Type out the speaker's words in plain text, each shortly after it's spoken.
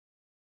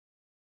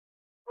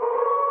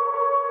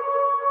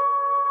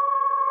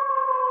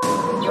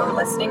You're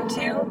listening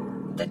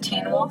to The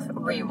Teen Wolf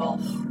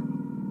Rewolf.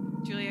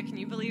 Julia, can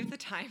you believe the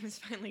time has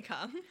finally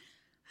come?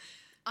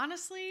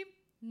 Honestly,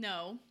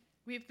 no.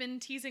 We've been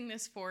teasing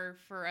this for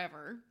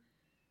forever.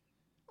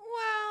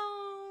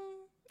 Well,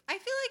 I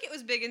feel like it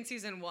was big in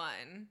season 1.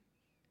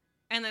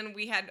 And then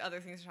we had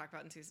other things to talk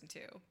about in season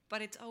 2.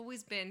 But it's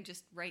always been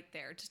just right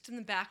there, just in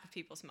the back of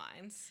people's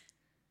minds.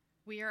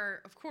 We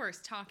are, of course,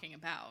 talking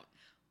about...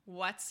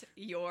 What's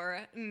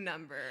your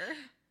number?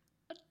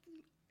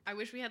 I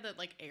wish we had that,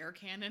 air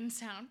cannon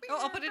sound. Oh,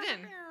 I'll put it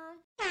in.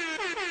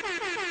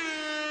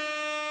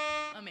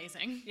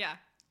 Amazing. Yeah.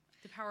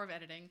 The power of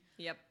editing.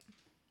 Yep.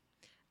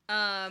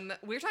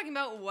 We're talking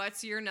about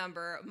What's Your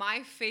Number,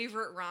 my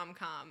favorite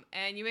rom-com.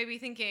 And you may be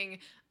thinking,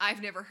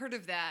 I've never heard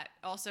of that.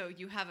 Also,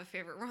 you have a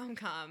favorite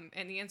rom-com.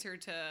 And the answer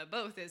to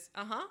both is,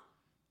 uh-huh.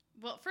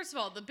 Well, first of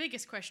all, the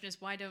biggest question is,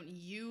 why don't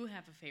you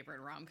have a favorite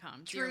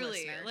rom-com?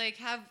 Truly.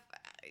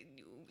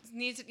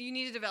 You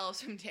need to develop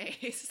some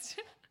taste.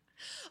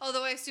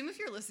 Although I assume if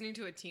you're listening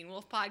to a Teen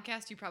Wolf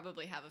podcast, you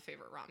probably have a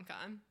favorite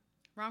rom-com.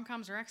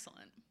 Rom-coms are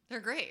excellent. They're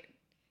great.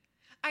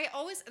 I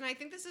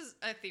think this is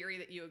a theory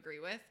that you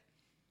agree with,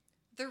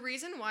 the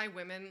reason why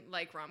women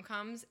like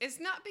rom-coms is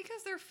not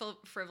because they're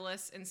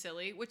frivolous and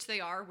silly, which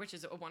they are, which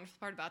is a wonderful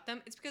part about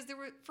them. It's because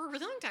for a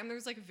really long time, there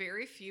was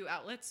very few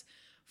outlets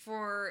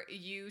for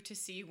you to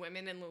see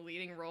women in the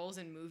leading roles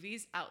in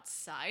movies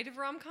outside of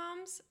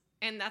rom-coms.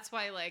 And that's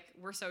why,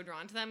 we're so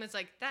drawn to them. It's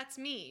that's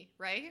me,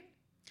 right?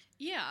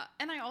 Yeah,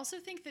 and I also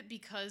think that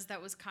because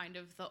that was kind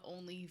of the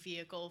only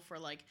vehicle for,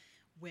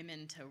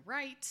 women to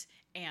write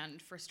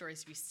and for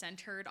stories to be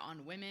centered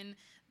on women,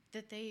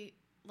 that they,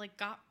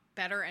 got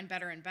better and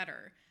better and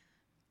better.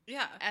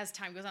 Yeah. As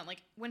time goes on.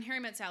 When Harry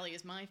Met Sally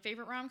is my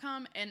favorite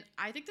rom-com, and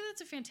I think that it's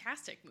a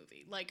fantastic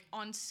movie,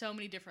 on so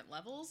many different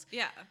levels.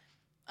 Yeah.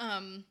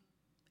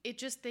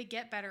 They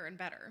get better and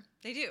better.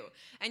 They do.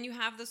 And you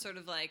have the sort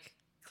of,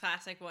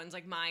 classic ones,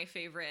 my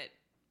favorite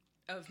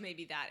of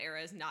maybe that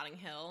era is Notting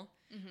Hill,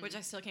 which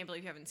I still can't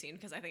believe you haven't seen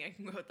because I think I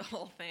can go with the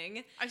whole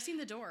thing. I've seen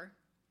The Door.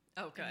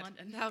 Oh, good. In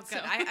London. Oh, good. So.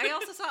 I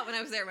also saw it when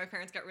I was there. My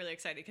parents got really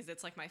excited because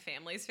it's my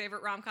family's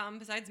favorite rom-com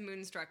besides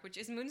Moonstruck, which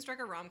is Moonstruck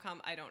a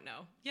rom-com? I don't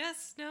know.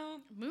 Yes, no.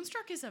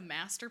 Moonstruck is a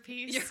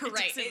masterpiece. You're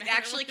right. It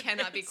actually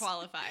cannot be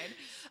qualified.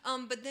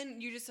 But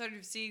then you just sort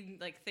of see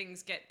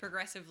things get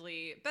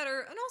progressively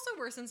better and also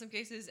worse in some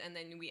cases, and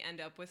then we end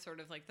up with sort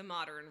of the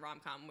modern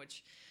rom-com,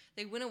 which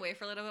they went away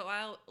for a little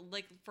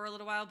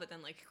while, but then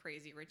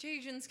Crazy Rich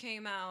Asians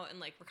came out, and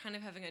we're kind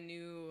of having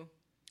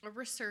a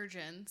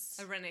resurgence,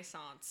 a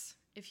renaissance,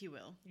 if you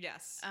will.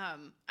 Yes.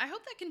 I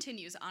hope that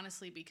continues,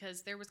 honestly,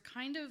 because there was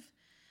kind of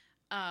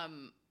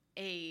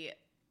a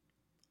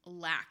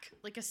lack,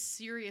 a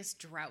serious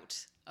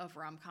drought of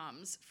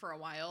rom-coms for a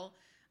while,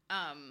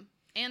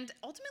 and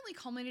ultimately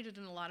culminated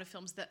in a lot of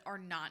films that are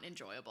not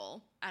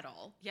enjoyable at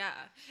all. Yeah.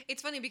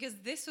 It's funny because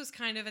this was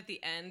kind of at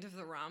the end of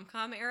the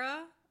rom-com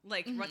era.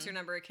 What's Your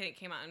Number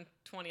came out in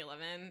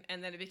 2011,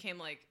 and then it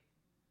became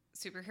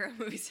superhero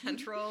movie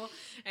central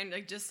and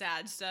just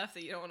sad stuff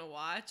that you don't want to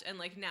watch, and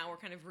now we're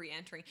kind of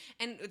re-entering.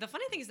 And the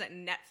funny thing is that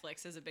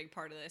Netflix is a big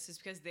part of this, is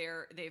because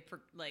they've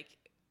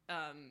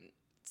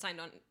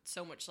signed on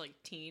so much Mm-hmm.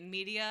 teen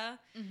media,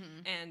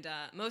 and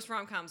most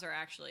rom-coms are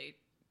actually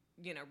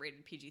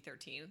rated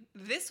PG-13.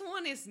 This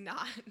one is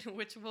not,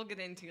 which we'll get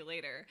into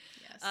later.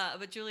 Yes.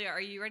 But Julia, are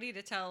you ready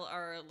to tell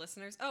our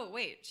listeners? Oh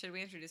wait, should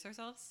we introduce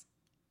ourselves?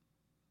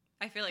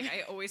 I feel like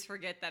I always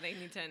forget that I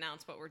need to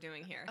announce what we're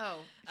doing here.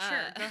 Oh, sure.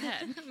 Go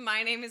ahead.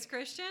 My name is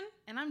Christian.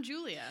 And I'm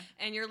Julia.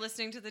 And you're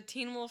listening to the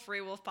Teen Wolf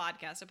Rewolf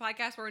podcast, a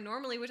podcast where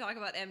normally we talk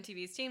about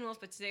MTV's Teen Wolf,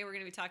 but today we're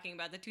going to be talking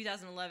about the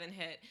 2011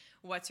 hit,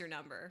 What's Your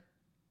Number?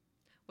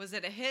 Was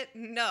it a hit?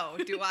 No.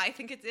 Do I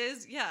think it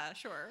is? Yeah,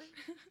 sure.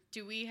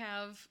 Do we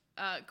have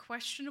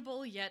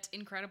questionable yet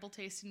incredible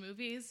taste in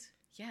movies?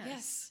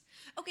 Yes.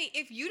 Okay,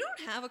 if you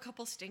don't have a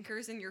couple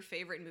stinkers in your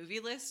favorite movie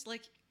list,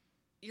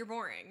 you're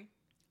boring.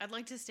 I'd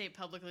like to state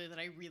publicly that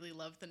I really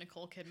love the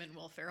Nicole Kidman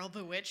Will Ferrell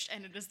Bewitched,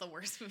 and it is the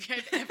worst movie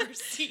I've ever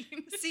seen.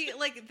 See,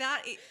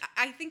 that,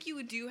 I think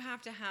you do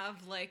have to have,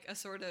 a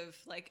sort of,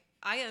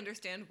 I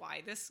understand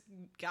why this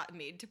got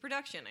made to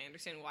production. I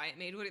understand why it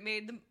made what it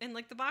made in,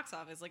 the box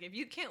office. If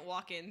you can't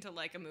walk into,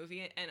 a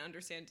movie and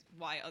understand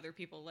why other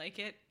people like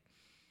it.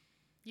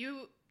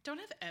 You don't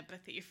have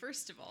empathy,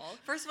 first of all.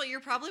 First of all, you're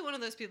probably one of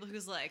those people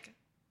who's I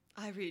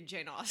read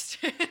Jane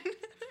Austen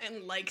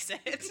and likes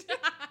it.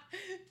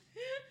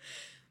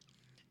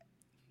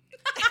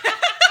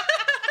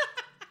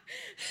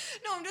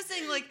 No, I'm just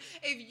saying,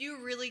 if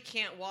you really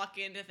can't walk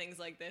into things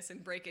like this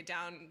and break it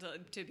down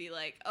to be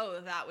oh,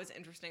 that was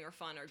interesting or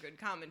fun or good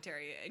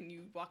commentary, and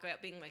you walk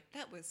out being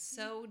that was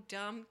so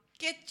dumb,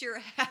 get your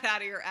head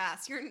out of your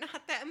ass. You're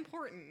not that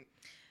important.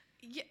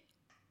 Yeah,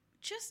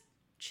 just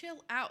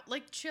chill out.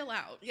 Chill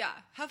out. Yeah,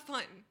 have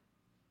fun.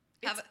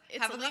 Have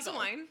a glass of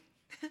wine.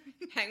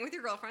 Hang with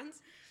your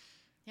girlfriends.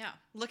 Yeah.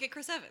 Look at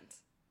Chris Evans.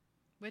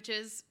 Which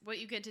is what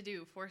you get to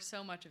do for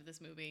so much of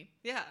this movie.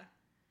 Yeah.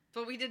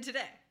 But we did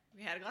today.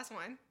 We had a glass of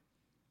wine.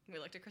 And we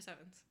looked at Chris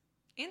Evans.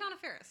 And Anna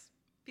Faris.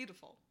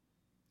 Beautiful.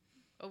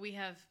 But we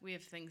have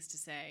things to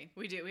say.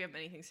 We do. We have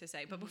many things to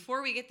say. But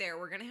before we get there,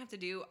 we're going to have to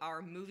do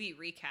our movie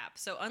recap.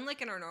 So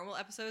unlike in our normal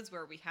episodes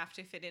where we have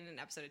to fit in an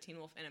episode of Teen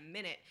Wolf in a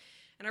minute,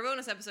 in our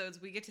bonus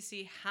episodes, we get to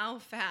see how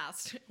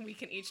fast we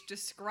can each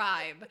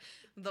describe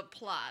the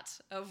plot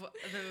of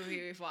the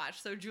movie we've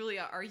watched. So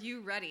Julia, are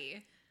you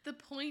ready? The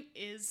point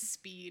is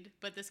speed,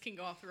 but this can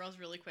go off the rails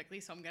really quickly,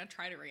 so I'm going to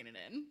try to rein it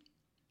in.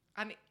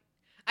 I mean,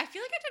 I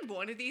feel like I did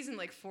one of these in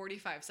like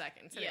 45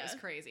 seconds, and it was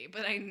crazy.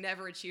 But I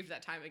never achieved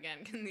that time again.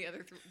 And the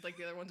other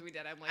the other ones we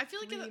did, I'm like, I feel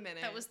like 3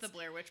 minutes. that was the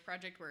Blair Witch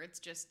Project, where it's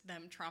just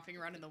them tromping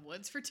around in the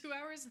woods for 2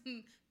 hours,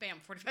 and bam,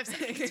 45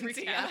 seconds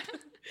recap.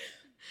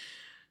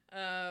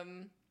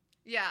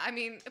 Yeah, I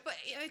mean, but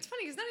it's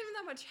funny because not even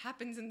that much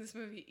happens in this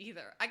movie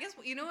either. I guess,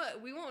 you know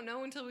what? We won't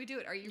know until we do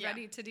it. Are you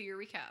ready to do your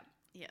recap?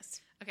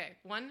 Yes. Okay,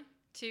 1,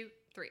 2,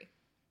 3.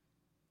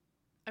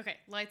 Okay,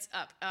 lights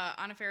up.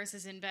 Anna Faris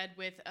is in bed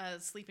with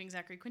sleeping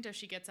Zachary Quinto.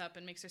 She gets up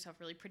and makes herself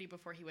really pretty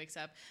before he wakes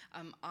up,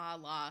 a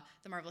la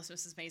The Marvelous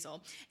Mrs.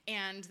 Maisel.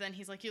 And then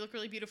he's like, you look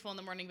really beautiful in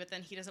the morning, but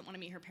then he doesn't want to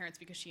meet her parents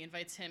because she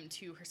invites him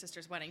to her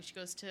sister's wedding. She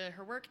goes to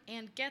her work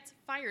and gets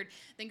fired,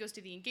 then goes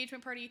to the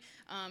engagement party,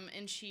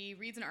 and she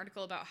reads an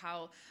article about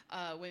how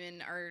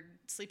women are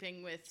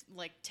sleeping with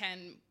like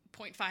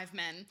 10.5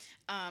 men,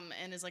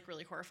 and is like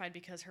really horrified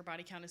because her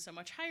body count is so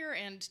much higher,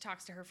 and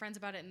talks to her friends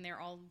about it, and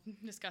they're all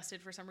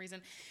disgusted for some reason.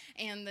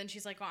 And then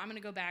she's like, well, I'm going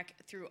to go back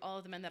through all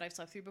of the men that I've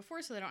slept through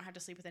before so they don't have to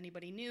sleep with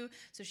anybody new.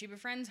 So she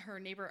befriends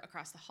her neighbor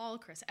across the hall,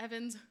 Chris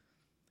Evans,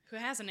 who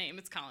has a name,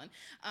 it's Colin.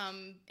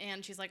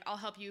 And she's like, I'll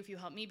help you if you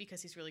help me,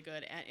 because he's really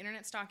good at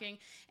internet stalking.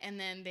 And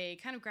then they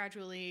kind of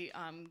gradually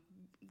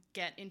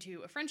get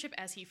into a friendship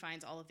as he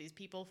finds all of these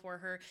people for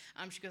her.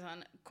 She goes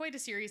on quite a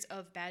series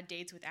of bad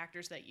dates with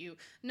actors that you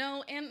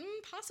know and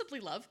possibly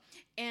love,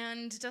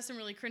 and does some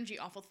really cringy,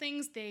 awful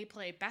things. They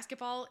play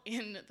basketball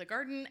in the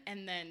garden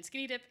and then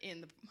skinny dip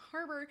in the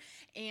harbor,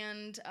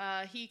 and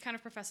he kind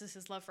of professes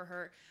his love for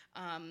her,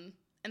 and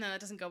then that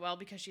doesn't go well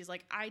because she's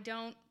like, I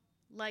don't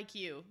like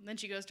you. Then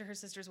she goes to her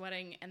sister's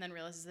wedding and then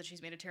realizes that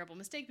she's made a terrible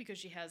mistake because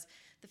she has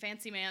the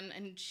fancy man,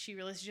 and she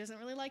realizes she doesn't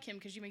really like him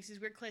because she makes these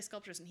weird clay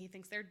sculptures and he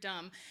thinks they're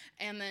dumb.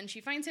 And then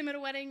she finds him at a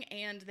wedding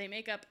and they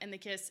make up and they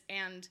kiss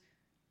and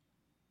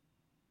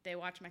they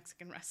watch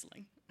Mexican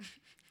wrestling. That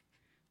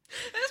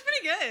was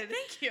pretty good.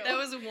 Thank you. That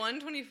was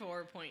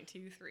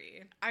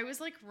 124.23. I was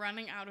like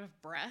running out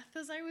of breath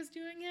as I was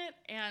doing it,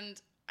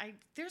 and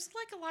there's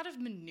like a lot of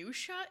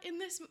minutia in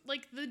this,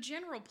 like the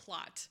general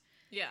plot.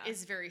 Yeah.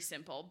 Is very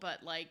simple,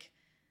 but like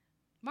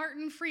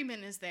Martin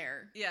Freeman is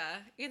there. Yeah.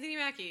 Anthony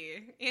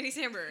Mackie, Andy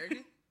Samberg.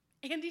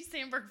 Andy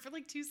Samberg for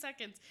like 2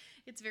 seconds.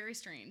 It's very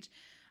strange.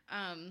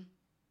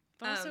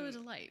 But also a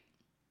delight.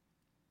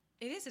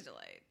 It is a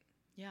delight.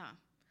 Yeah.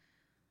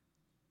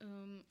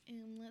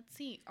 And let's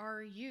see.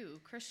 Are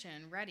you,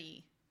 Christian,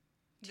 ready?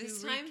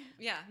 This time?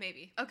 Yeah,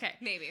 maybe. Okay.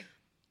 Maybe.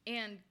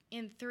 And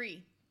in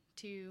 3,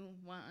 2,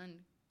 1,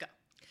 go.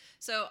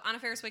 So Anna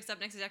Faris wakes up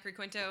next to Zachary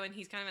Quinto, and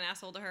he's kind of an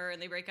asshole to her, and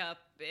they break up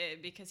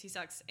because he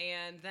sucks.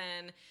 And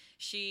then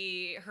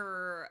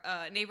her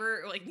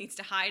neighbor like needs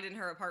to hide in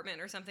her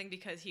apartment or something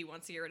because he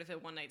wants to get rid of a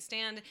one-night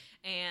stand.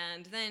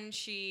 And then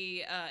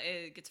she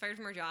gets fired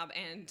from her job,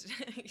 and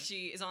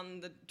she is on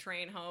the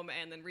train home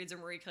and then reads a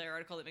Marie Claire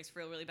article that makes her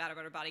feel really bad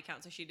about her body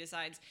count. So she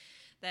decides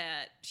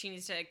that she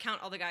needs to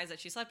count all the guys that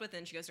she slept with,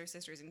 and she goes to her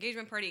sister's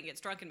engagement party and gets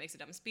drunk and makes a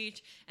dumb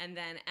speech. And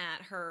then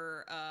at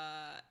her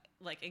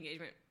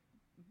engagement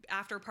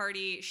after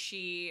party,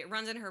 she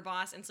runs into her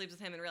boss and sleeps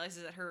with him and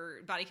realizes that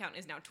her body count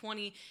is now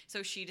 20.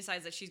 So she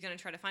decides that she's going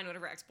to try to find one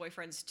of her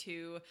ex-boyfriends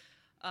to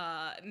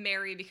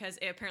marry, because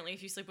apparently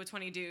if you sleep with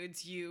 20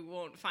 dudes, you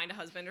won't find a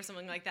husband or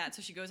something like that.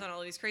 So she goes on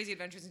all these crazy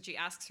adventures, and she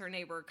asks her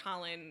neighbor,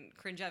 Colin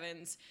Cringe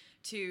Evans,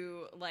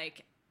 to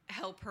like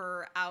help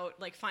her out,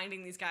 like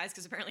finding these guys,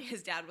 because apparently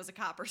his dad was a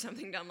cop or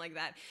something dumb like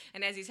that.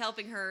 And as he's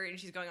helping her and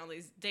she's going on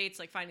these dates,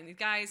 like finding these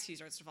guys, she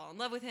starts to fall in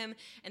love with him.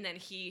 And then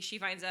she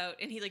finds out,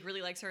 and he like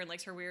really likes her and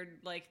likes her weird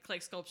like clay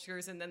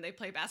sculptures. And then they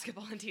play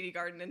basketball in TD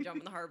Garden and jump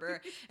in the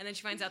harbor. And then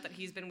she finds out that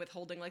he's been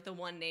withholding like the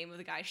one name of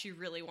the guy she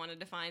really wanted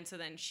to find. So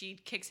then she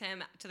kicks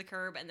him to the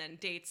curb and then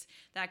dates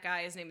that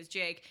guy. His name is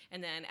Jake.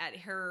 And then at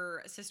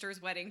her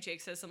sister's wedding,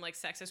 Jake says some like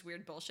sexist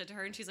weird bullshit to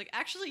her, and she's like,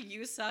 actually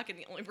you suck, and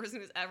the only person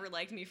who's ever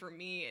liked me for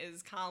me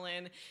is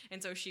Colin.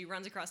 And so she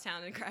runs across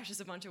town and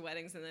crashes a bunch of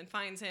weddings, and then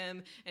finds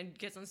him and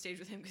gets on stage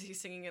with him because he's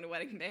singing in a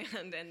wedding band.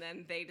 And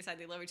then they decide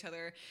they love each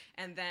other.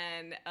 And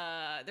then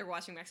they're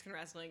watching Mexican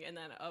wrestling, and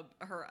then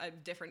a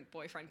different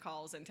boyfriend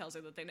calls and tells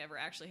her that they never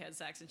actually had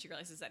sex, and she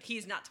realizes that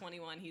he's not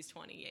 21, he's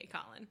 20. Yay,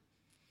 Colin.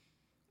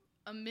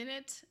 1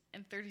 minute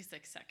and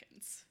 36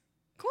 seconds.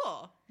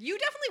 Cool. You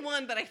definitely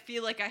won, but I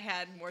feel like I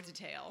had more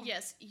detail.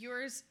 Yes,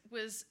 yours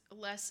was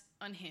less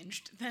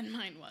unhinged than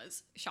mine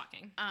was.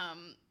 Shocking.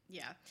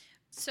 Yeah.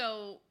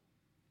 So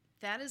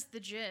that is the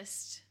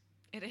gist.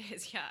 It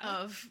is, yeah.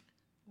 Of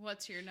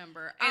what's your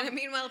number. And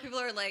meanwhile, people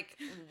are like,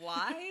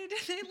 why do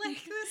they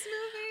like this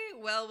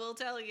movie? Well, we'll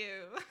tell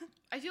you.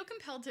 I feel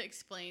compelled to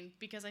explain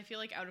because I feel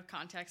like out of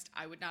context,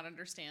 I would not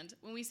understand.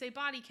 When we say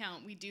body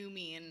count, we do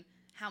mean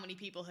how many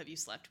people have you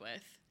slept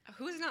with?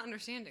 Who's not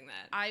understanding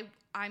that?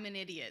 I'm an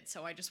idiot,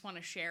 so I just want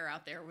to share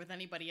out there with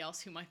anybody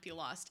else who might be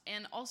lost.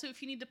 And also,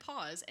 if you need to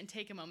pause and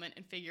take a moment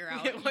and figure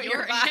out what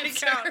your body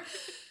answer.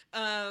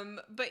 count.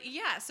 But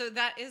yeah, so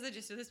that is the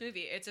gist of this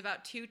movie. It's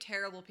about two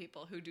terrible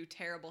people who do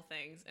terrible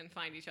things and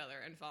find each other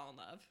and fall in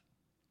love.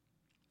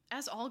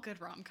 As all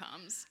good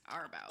rom-coms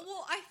are about.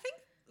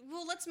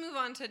 Well, let's move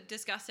on to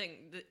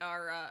discussing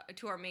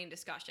our main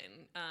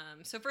discussion.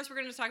 So first we're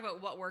going to talk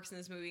about what works in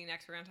this movie.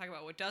 Next we're going to talk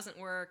about what doesn't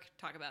work,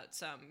 talk about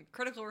some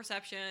critical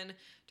reception,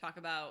 talk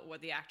about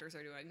what the actors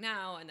are doing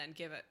now, and then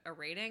give it a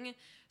rating.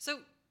 So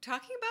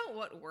talking about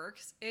what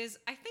works is,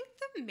 I think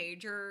the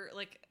major,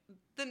 like,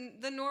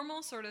 the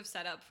normal sort of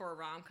setup for a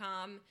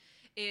rom-com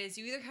is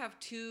you either have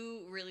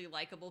two really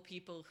likable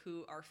people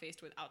who are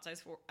faced with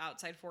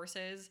outside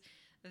forces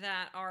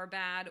that are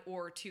bad,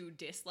 or two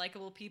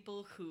dislikable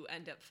people who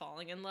end up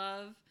falling in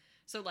love.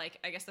 So, like,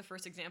 I guess the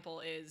first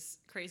example is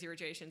Crazy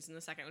Rich Asians, and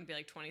the second would be,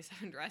 like,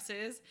 27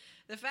 Dresses.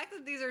 The fact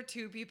that these are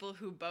two people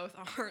who both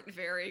aren't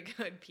very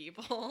good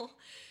people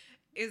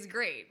is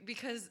great,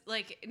 because,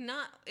 like,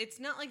 it's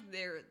not like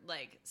their,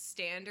 like,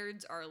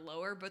 standards are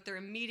lower, but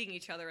they're meeting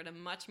each other at a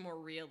much more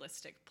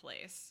realistic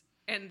place.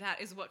 And that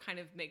is what kind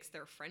of makes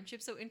their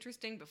friendship so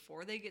interesting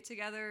before they get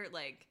together.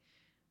 Like,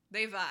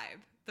 they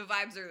vibe. The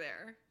vibes are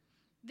there.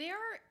 They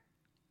are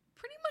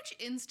pretty much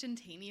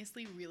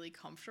instantaneously really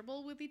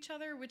comfortable with each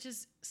other, which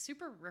is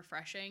super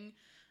refreshing.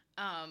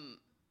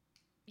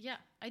 Yeah,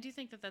 I do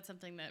think that that's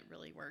something that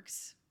really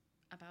works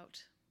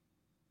about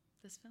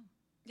this film.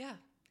 Yeah.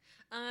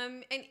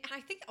 And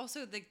I think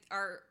also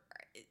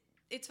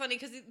it's funny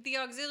because the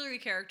auxiliary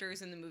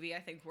characters in the movie, I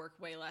think, work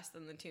way less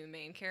than the two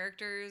main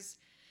characters.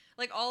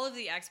 Like, all of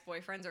the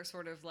ex-boyfriends are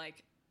sort of,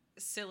 like,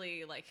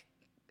 silly, like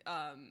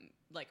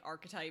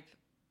archetype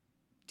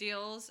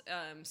deals,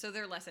 so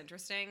they're less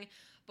interesting.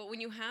 But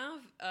when you have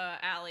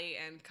Allie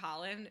and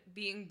Colin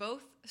being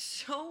both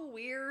so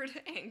weird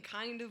and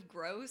kind of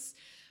gross,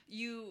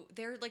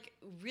 they're, like,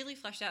 really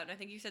fleshed out. And I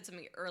think you said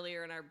something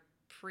earlier in our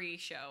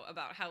pre-show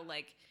about how,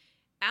 like,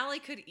 Allie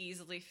could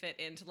easily fit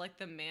into, like,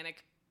 the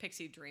manic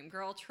pixie dream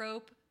girl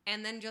trope,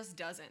 and then just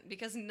doesn't,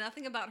 because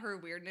nothing about her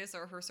weirdness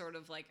or her sort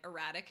of, like,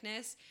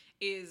 erraticness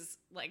is,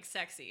 like,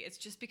 sexy. It's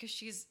just because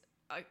she's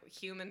a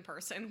human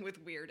person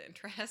with weird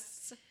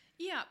interests.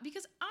 Yeah,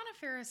 because Anna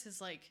Faris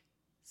is, like,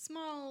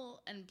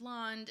 small and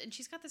blonde, and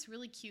she's got this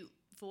really cute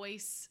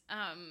voice,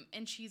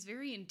 and she's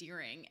very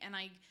endearing. And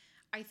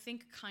I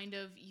think kind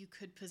of you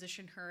could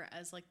position her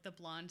as, like, the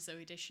blonde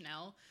Zooey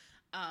Deschanel,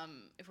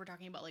 if we're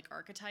talking about, like,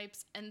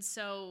 archetypes. And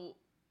so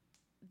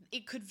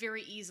it could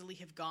very easily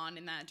have gone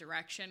in that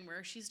direction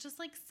where she's just,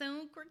 like,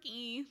 so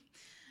quirky,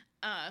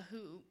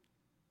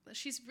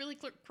 she's really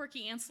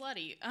quirky and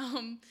slutty.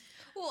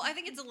 Well, I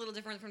think it's a little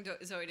different from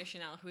Zooey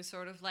Deschanel, who's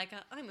sort of like,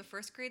 I'm a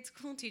first grade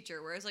school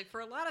teacher. Whereas, like, for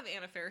a lot of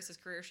Anna Faris's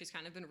career, she's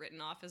kind of been written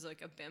off as,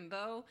 like, a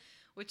bimbo,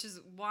 which is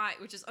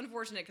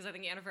unfortunate, because I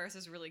think Anna Faris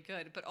is really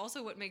good. But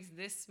also what makes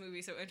this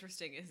movie so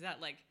interesting is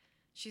that, like,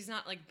 she's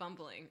not, like,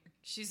 bumbling.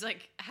 She's,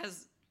 like,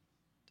 has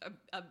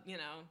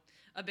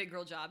a big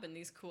girl job and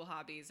these cool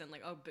hobbies and,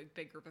 like, a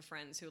big group of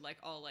friends who, like,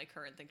 all like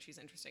her and think she's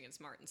interesting and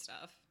smart and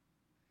stuff.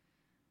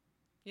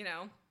 You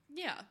know?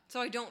 Yeah. So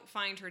I don't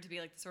find her to be,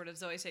 like, the sort of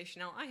Zooey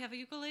Deschanel, I have a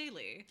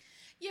ukulele.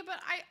 Yeah, but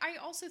I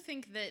also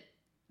think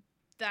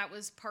that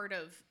was part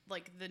of,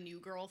 like, the new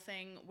girl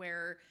thing,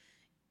 where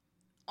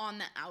on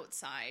the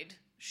outside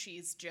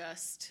she's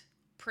just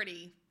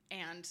pretty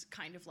and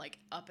kind of, like,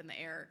 up in the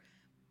air,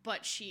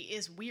 but she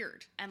is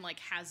weird and, like,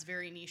 has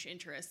very niche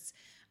interests,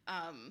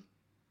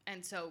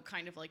 and so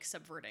kind of, like,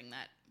 subverting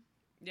that.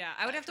 Yeah,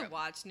 I would have to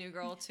watch New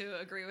Girl to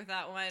agree with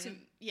that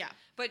one. Yeah.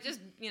 But just,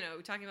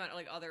 talking about,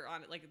 like,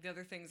 the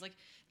other things, like,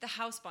 The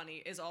House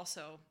Bunny is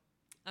also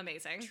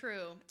amazing.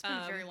 True. It's been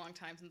a very long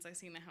time since I've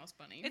seen The House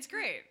Bunny. It's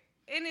great.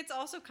 And it's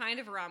also kind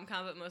of a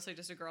rom-com, but mostly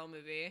just a girl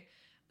movie.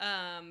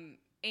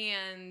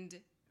 And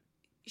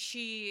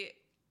she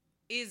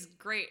is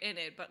great in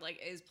it, but,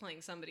 like, is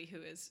playing somebody who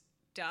is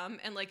dumb,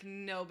 and, like,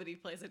 nobody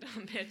plays a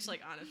dumb bitch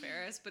like Anna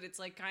Faris, but it's,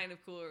 like, kind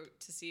of cooler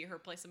to see her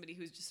play somebody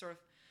who's just sort of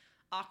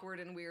awkward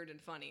and weird and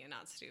funny and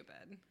not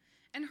stupid.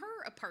 And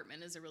her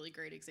apartment is a really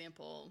great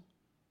example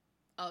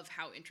of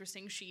how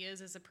interesting she is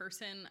as a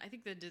person. I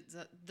think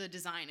the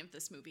design of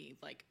this movie,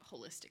 like,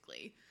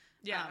 holistically,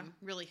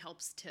 really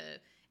helps to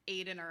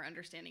aid in our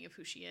understanding of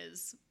who she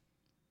is,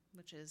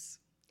 which is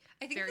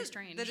very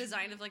strange. The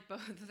design of, like,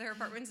 both of their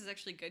apartments is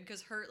actually good,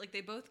 because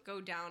they both go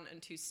down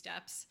on 2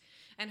 steps,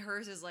 and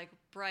hers is, like,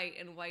 bright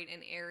and white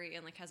and airy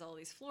and, like, has all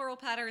these floral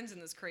patterns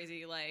and this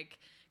crazy, like,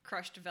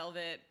 crushed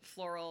velvet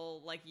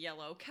floral, like,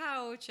 yellow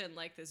couch and,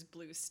 like, this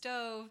blue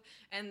stove.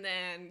 And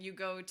then you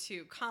go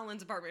to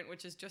Colin's apartment,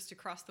 which is just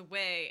across the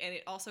way, and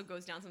it also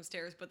goes down some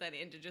stairs, but then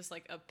into just,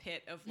 like, a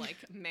pit of, like,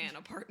 man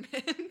apartment.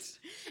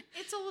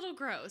 It's a little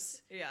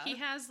gross. Yeah. He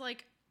has,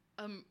 like,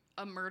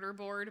 a murder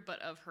board,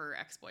 but of her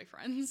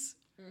ex-boyfriends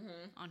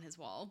on his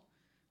wall.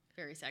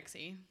 Very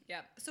sexy.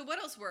 Yeah. So what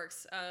else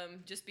works?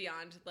 Just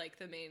beyond, like,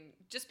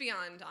 just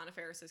beyond Anna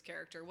Faris's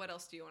character, what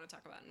else do you want to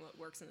talk about and what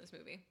works in this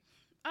movie?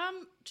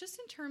 Just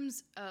in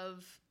terms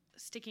of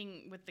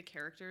sticking with the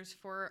characters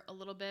for a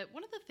little bit,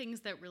 one of the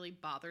things that really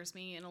bothers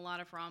me in a lot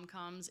of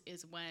rom-coms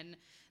is when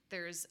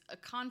there's a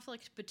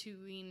conflict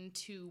between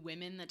two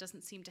women that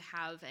doesn't seem to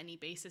have any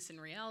basis in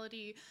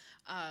reality,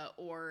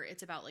 or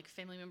it's about like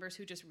family members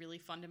who just really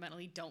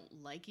fundamentally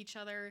don't like each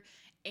other.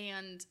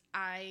 And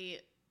I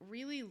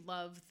really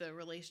love the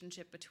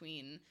relationship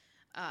between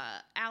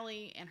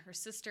Allie and her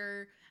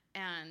sister,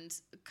 and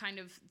kind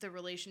of the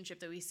relationship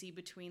that we see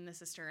between the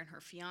sister and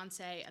her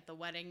fiance at the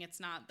wedding. It's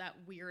not that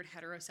weird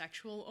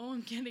heterosexual, oh,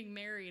 I'm getting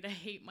married, I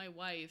hate my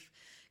wife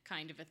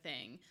kind of a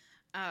thing.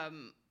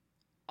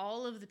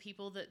 All of the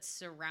people that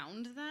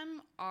surround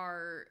them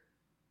are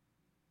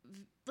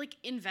like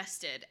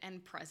invested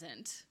and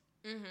present,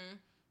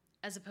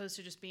 as opposed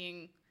to just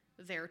being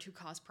there to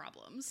cause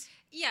problems.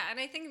 Yeah, and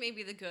I think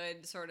maybe the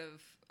good sort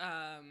of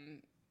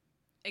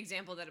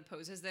example that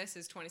opposes this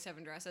is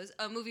 27 Dresses,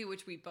 a movie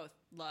which we both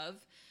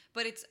love,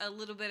 but it's a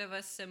little bit of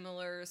a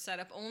similar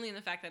setup only in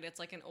the fact that it's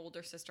like an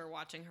older sister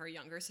watching her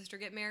younger sister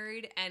get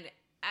married, and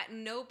at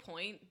no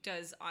point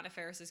does Anna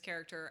Faris's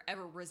character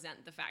ever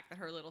resent the fact that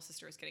her little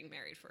sister is getting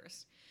married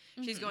first.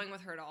 She's going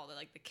with her to all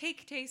the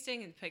cake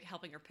tasting and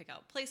helping her pick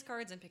out place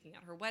cards and picking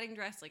out her wedding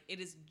dress. Like, it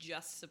is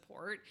just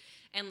support,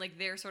 and like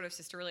their sort of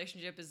sister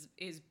relationship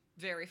is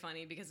very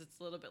funny because it's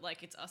a little bit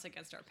like it's us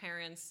against our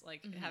parents,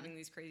 like having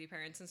these crazy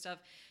parents and stuff.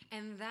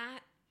 And that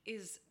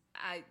is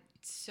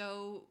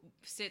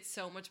sits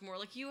so much more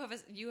like you have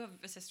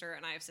a sister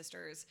and I have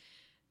sisters.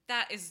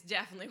 That is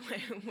definitely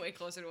way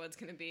closer to what it's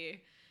going to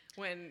be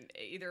when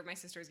either of my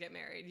sisters get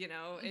married, you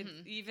know.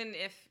 Even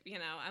if, you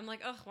know, I'm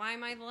like, oh, why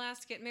am I the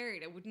last to get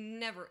married? I would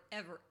never,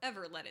 ever,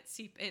 ever let it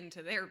seep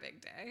into their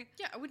big day.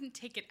 Yeah, I wouldn't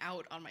take it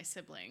out on my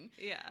sibling.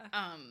 Yeah.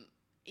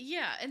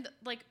 Yeah, and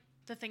like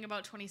the thing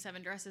about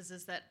 27 Dresses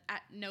is that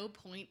at no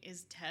point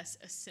is Tess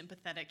a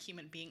sympathetic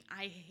human being.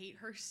 I hate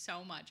her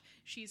so much.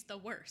 She's the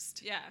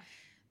worst. Yeah.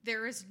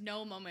 There is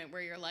no moment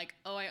where you're like,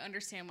 oh, I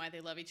understand why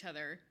they love each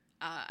other.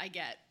 I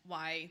get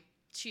why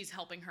she's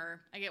helping her.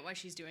 I get why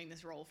she's doing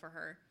this role for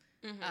her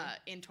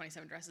in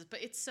 27 Dresses.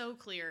 But it's so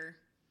clear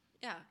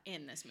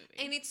in this movie.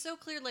 And it's so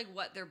clear, like,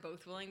 what they're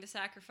both willing to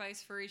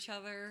sacrifice for each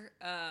other.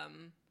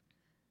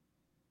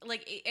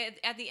 Like,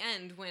 at the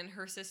end, when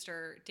her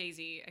sister,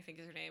 Daisy, I think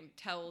is her name,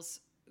 tells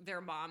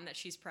their mom that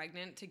she's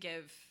pregnant to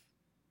give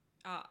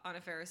Anna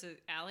Faris,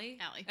 Allie?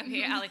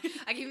 Okay, Allie.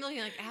 I keep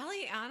looking like,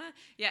 Allie, Anna?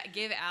 Yeah,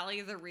 give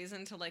Allie the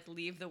reason to, like,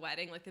 leave the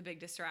wedding, like, the big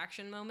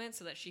distraction moment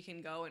so that she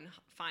can go and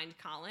find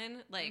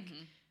Colin. Like,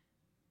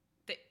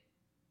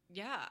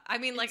 yeah. I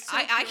mean, like, So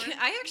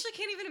I actually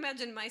can't even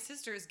imagine my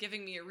sisters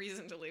giving me a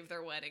reason to leave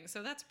their wedding.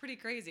 So that's pretty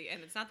crazy.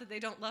 And it's not that they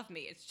don't love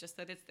me. It's just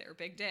that it's their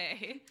big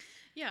day.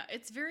 Yeah,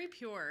 it's very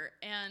pure.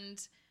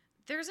 And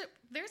there's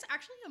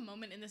actually a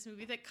moment in this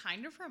movie that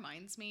kind of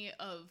reminds me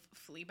of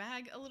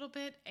Fleabag a little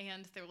bit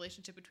and the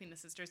relationship between the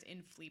sisters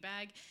in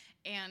Fleabag.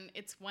 And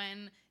it's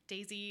when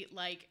Daisy,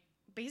 like,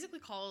 basically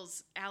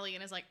calls Allie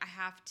and is like, I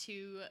have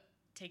to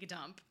take a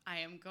dump. I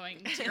am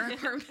going to your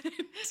apartment.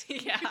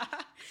 Yeah.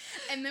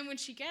 And then when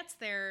she gets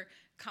there,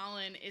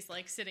 Colin is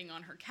like sitting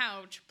on her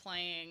couch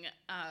playing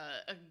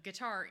a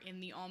guitar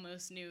in the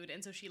almost nude,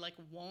 and so she like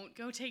won't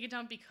go take a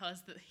dump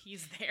because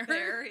he's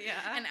there.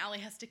 Yeah. And Allie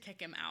has to kick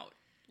him out.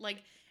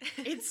 Like,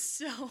 it's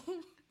so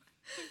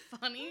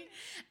funny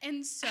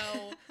and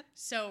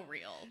so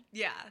real.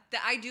 Yeah,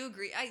 I do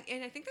agree.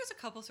 And I think there's a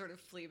couple sort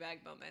of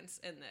Fleabag moments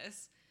in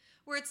this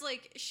where it's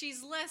like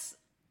she's less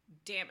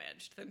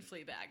damaged than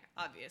Fleabag,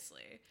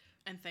 obviously.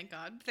 And thank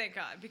God. Thank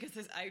God, because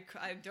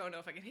I don't know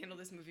if I can handle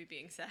this movie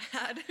being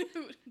sad. It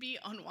would be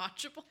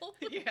unwatchable.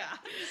 Yeah.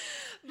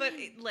 But,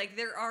 like,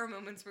 there are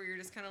moments where you're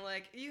just kind of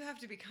like, you have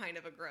to be kind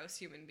of a gross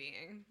human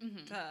being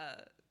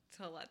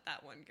to let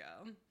that one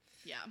go.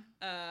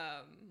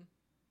 Yeah.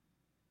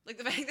 Like,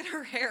 the fact that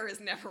her hair is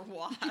never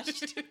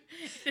washed.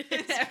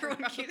 And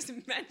everyone keeps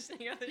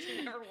mentioning how that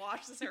she never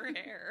washes her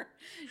hair.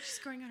 She's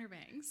growing out her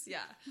bangs.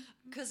 Yeah.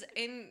 Because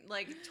in,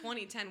 like,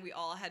 2010, we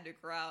all had to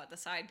grow out the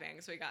side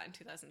bangs we got in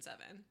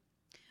 2007.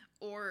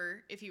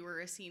 Or if you were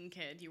a scene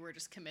kid, you were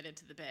just committed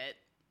to the bit.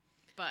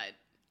 But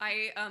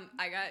I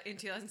got, in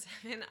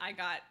 2007, I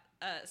got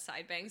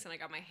side bangs and I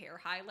got my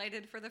hair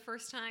highlighted for the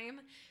first time.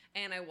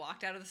 And I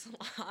walked out of the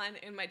salon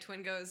and my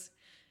twin goes,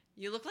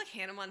 you look like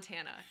Hannah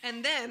Montana.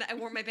 And then I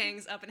wore my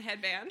bangs up in a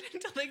headband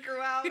until they grew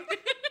out.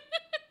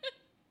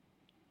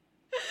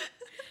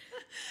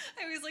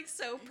 I was like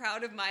so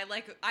proud of my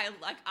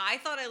I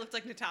thought I looked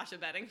like Natasha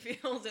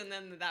Bedingfield, and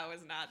then that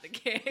was not the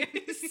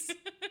case.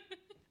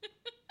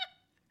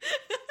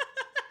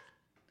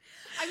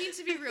 I mean,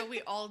 to be real,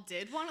 we all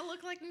did want to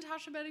look like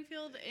Natasha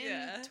Bedingfield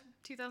in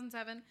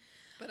 2007.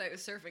 But I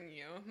was surfing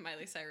you,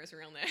 Miley Cyrus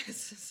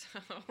realness, so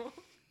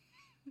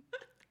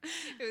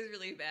it was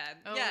really bad.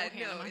 Oh, yeah,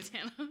 Hannah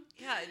Montana.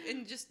 Yeah,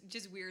 and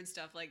just weird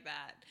stuff like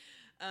that.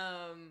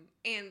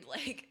 And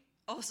like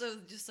also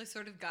just like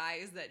sort of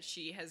guys that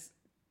she has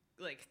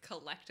like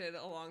collected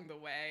along the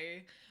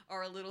way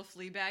are a little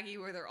Fleabaggy,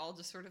 where they're all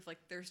just sort of like,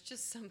 there's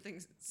just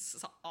something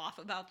off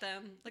about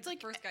them. Like, the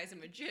first guy's a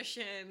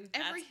magician.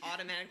 That's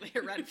automatically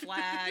a red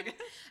flag.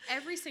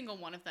 Every single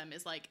one of them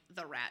is like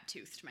the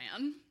rat-toothed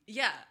man.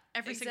 Yeah.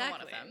 Every single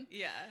one of them.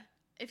 Yeah.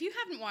 If you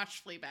haven't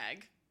watched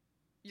Fleabag,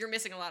 you're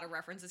missing a lot of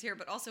references here,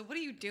 but also, what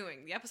are you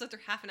doing? The episodes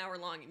are half an hour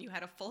long and you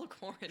had a full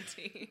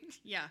quarantine.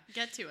 Yeah,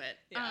 get to it.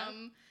 Yeah.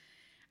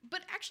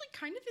 But actually,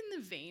 kind of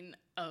in the vein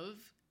of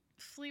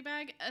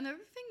Fleabag, another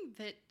thing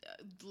that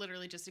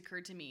literally just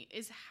occurred to me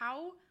is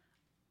how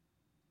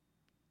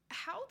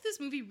this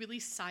movie really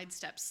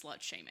sidesteps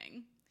slut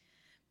shaming.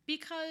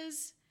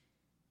 Because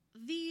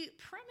the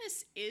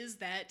premise is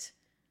that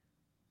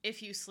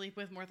if you sleep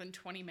with more than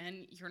 20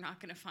 men, you're not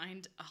going to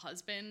find a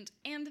husband.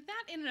 And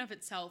that in and of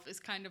itself is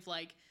kind of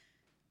like...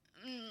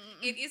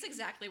 It is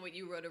exactly what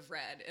you wrote of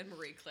Red and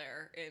Marie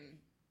Claire in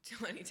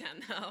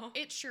 2010, though.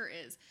 It sure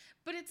is.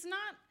 But it's not...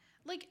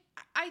 Like,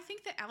 I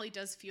think that Allie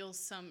does feel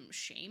some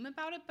shame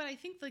about it, but I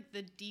think, like,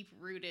 the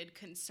deep-rooted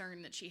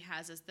concern that she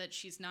has is that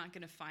she's not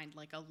going to find,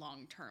 like, a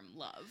long-term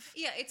love.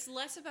 Yeah, it's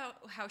less about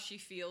how she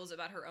feels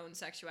about her own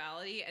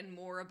sexuality and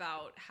more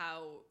about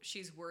how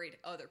she's worried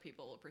other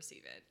people will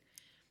perceive it.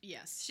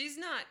 Yes.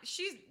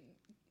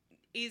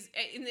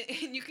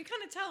 And you can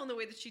kind of tell in the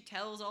way that she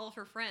tells all of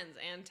her friends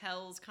and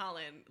tells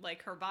Colin,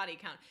 like, her body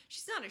count.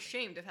 She's not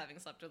ashamed of having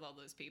slept with all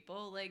those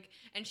people. Like,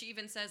 and she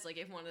even says, like,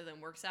 if one of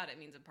them works out, it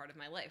means a part of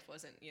my life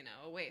wasn't, you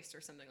know, a waste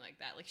or something like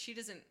that. Like,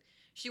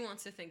 she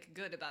wants to think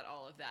good about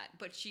all of that.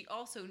 But she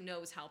also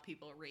knows how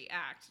people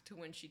react to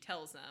when she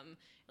tells them.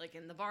 Like,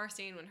 in the bar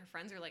scene when her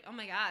friends are like, oh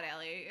my God,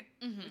 Ellie.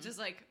 Mm-hmm. Which is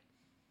like...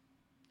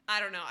 I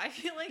don't know. I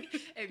feel like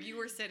if you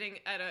were sitting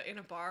in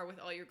a bar with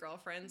all your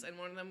girlfriends and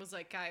one of them was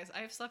like, guys, I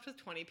have slept with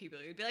 20 people,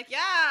 you'd be like,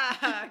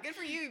 yeah, good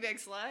for you, you big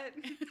slut.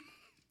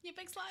 You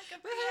big slut, good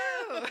for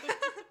you.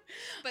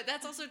 But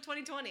that's also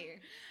 2020.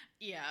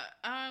 Yeah.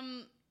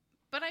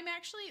 But I'm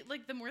actually,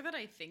 like, the more that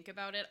I think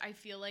about it, I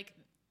feel like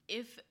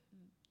if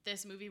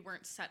this movie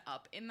weren't set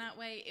up in that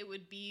way, it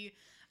would be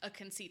a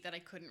conceit that I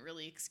couldn't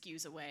really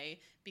excuse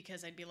away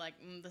because I'd be like,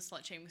 the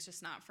slut shame was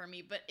just not for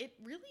me. But it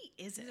really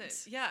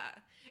isn't. Yeah.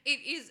 It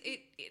is.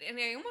 And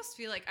I almost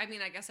feel like, I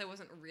mean, I guess I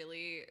wasn't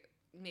really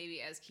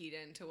maybe as keyed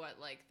into what,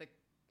 like,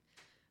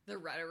 the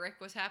rhetoric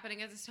was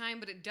happening at this time,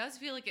 but it does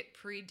feel like it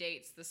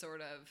predates the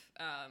sort of,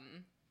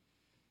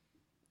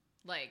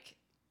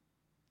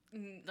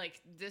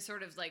 this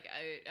sort of, like,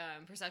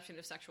 perception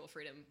of sexual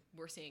freedom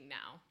we're seeing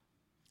now.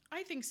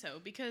 I think so,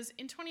 because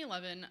in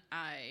 2011,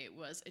 I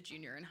was a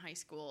junior in high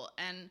school,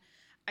 and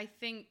I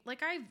think,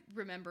 like, I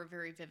remember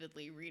very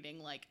vividly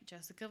reading, like,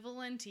 Jessica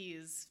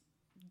Valenti's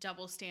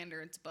Double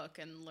Standards book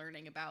and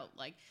learning about,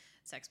 like,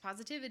 sex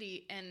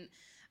positivity, and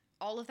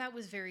all of that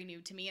was very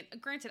new to me.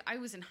 And granted, I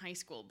was in high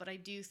school, but I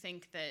do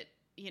think that,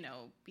 you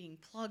know, being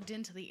plugged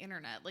into the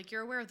internet, like,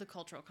 you're aware of the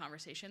cultural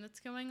conversation that's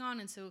going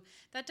on, and so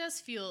that does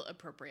feel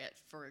appropriate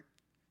for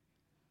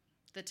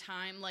the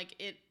time. Like,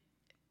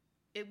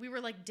 we were,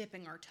 like,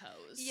 dipping our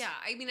toes. Yeah,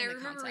 I mean, I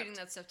remember reading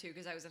that stuff, too,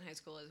 because I was in high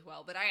school as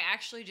well. But I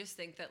actually just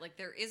think that, like,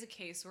 there is a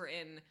case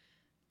wherein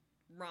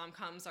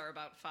rom-coms are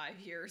about 5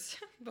 years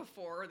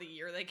before the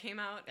year they came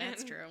out.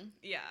 That's true.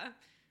 Yeah.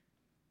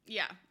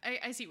 Yeah,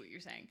 I see what you're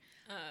saying.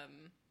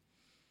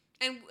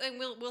 And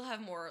we'll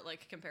have more,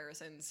 like,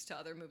 comparisons to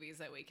other movies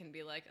that we can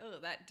be like, oh,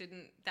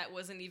 that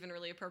wasn't even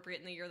really appropriate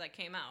in the year that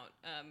came out.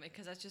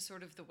 Because that's just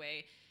sort of the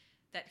way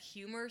that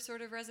humor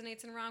sort of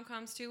resonates in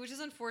rom-coms, too, which is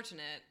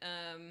unfortunate.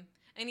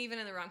 And even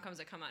in the rom-coms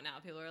that come out now,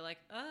 people are like,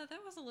 that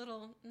was a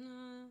little...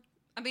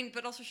 I mean,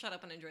 but also shut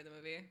up and enjoy the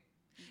movie.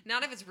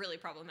 Not if it's really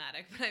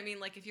problematic, but I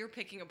mean, like, if you're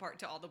picking apart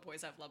To All the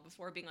Boys I've Loved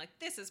Before, being like,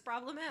 this is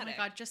problematic. Oh my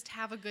God, just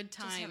have a good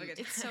time. Just have a good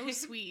time. It's so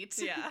sweet.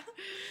 Yeah.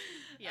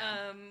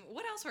 Yeah.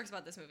 What else works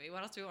about this movie?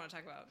 What else do we want to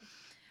talk about?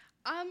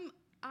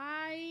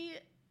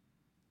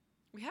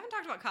 We haven't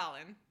talked about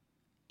Colin.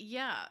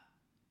 Yeah.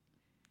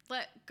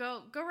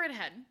 Go right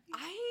ahead.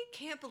 I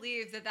can't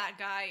believe that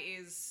guy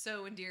is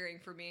so endearing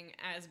for being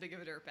as big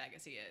of a dirtbag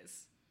as he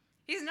is.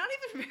 He's not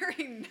even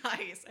very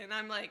nice, and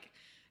I'm like,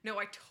 no,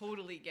 I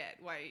totally get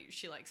why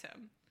she likes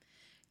him.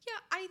 Yeah,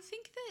 I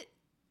think that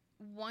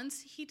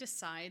once he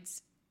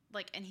decides,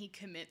 like, and he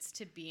commits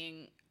to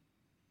being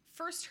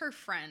first her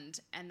friend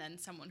and then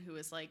someone who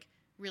is, like,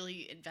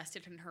 really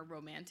invested in her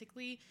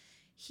romantically,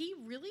 he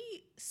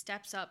really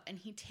steps up and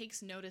he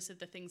takes notice of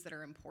the things that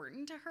are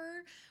important to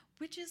her,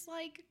 which is,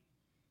 like,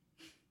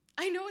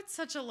 I know it's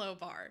such a low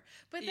bar,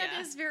 but that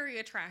is very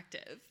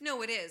attractive.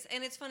 No, it is.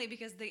 And it's funny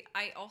because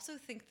I also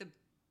think the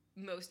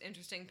most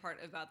interesting part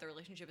about the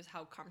relationship is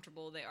how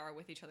comfortable they are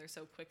with each other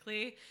so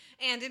quickly.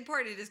 And in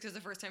part it is because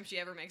the first time she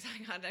ever makes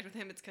eye contact with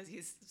him, it's because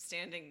he's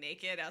standing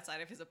naked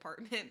outside of his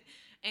apartment.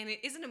 And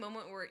it isn't a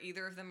moment where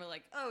either of them are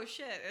like, oh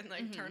shit, and,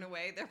 like, turn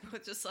away. They're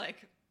both just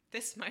like,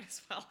 this might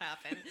as well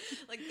happen.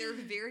 Like, they're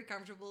very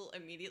comfortable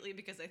immediately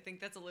because I think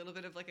that's a little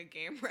bit of like a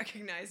game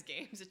recognized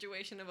game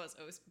situation of us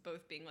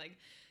both being like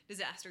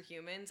disaster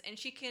humans. And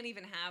she can't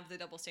even have the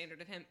double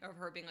standard of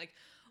her being like,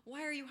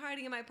 why are you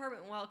hiding in my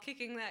apartment while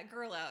kicking that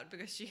girl out?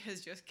 Because she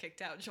has just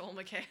kicked out Joel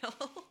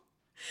McHale.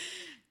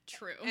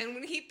 True. And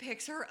when he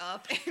picks her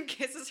up and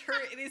kisses her,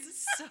 it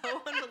is so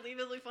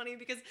unbelievably funny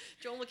because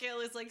Joel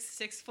McHale is like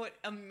 6'1"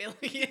 and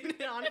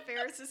Anna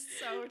Faris is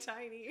so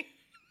tiny.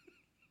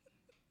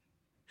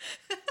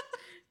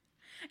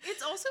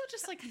 It's also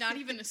just like not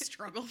even a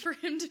struggle for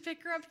him to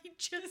pick her up. He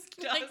just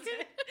does like,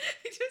 it.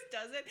 He just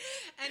does it.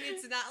 And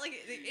it's not like,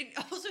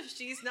 also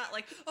she's not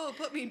like, oh,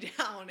 put me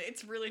down.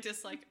 It's really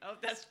just like,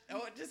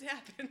 it just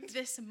happened.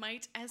 This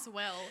might as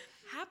well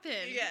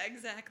happen. Yeah,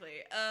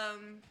 exactly.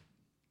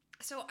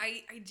 So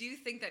I do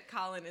think that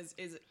Colin is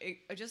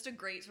just a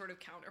great sort of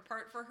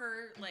counterpart for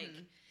her. Like,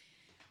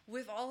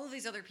 with all of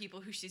these other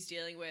people who she's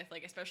dealing with,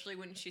 like, especially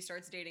when she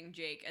starts dating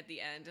Jake at the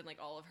end, and like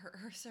all of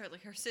her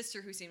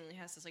sister who seemingly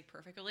has this like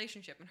perfect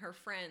relationship, and her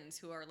friends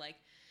who are like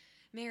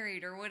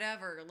married or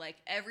whatever, like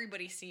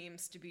everybody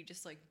seems to be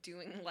just like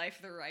doing life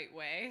the right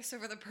way. So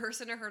for the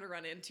person to her to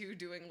run into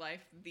doing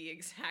life the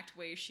exact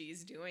way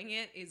she's doing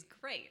it is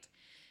great.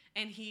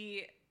 And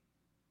he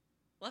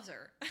loves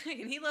her.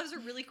 And he loves her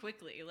really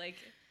quickly. Like,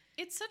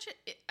 it's such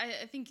a,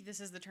 I think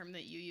this is the term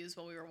that you used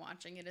while we were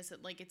watching it, is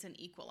that like it's an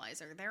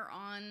equalizer. They're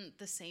on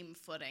the same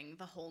footing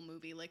the whole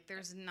movie. Like,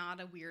 there's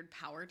not a weird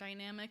power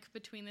dynamic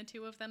between the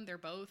two of them. They're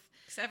both,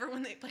 except for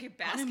when they play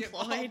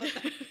basketball, but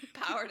the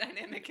power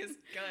dynamic is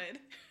good.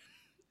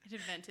 It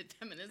invented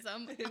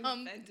feminism. Invented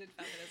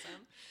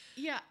feminism.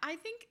 Yeah, I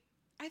think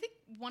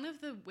one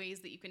of the ways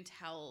that you can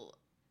tell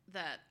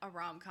that a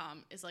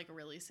rom-com is like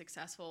really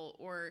successful,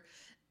 or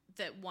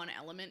that one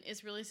element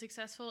is really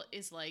successful,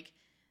 is like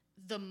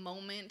the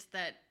moment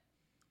that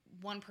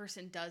one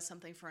person does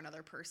something for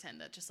another person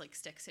that just like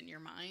sticks in your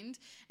mind.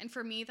 And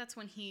for me, that's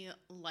when he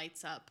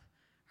lights up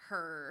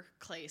her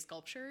clay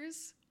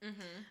sculptures.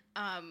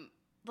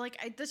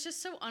 That's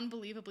just so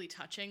unbelievably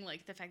touching.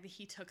 Like, the fact that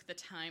he took the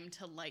time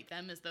to light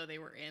them as though they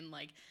were in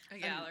like a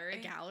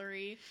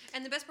gallery.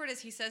 And the best part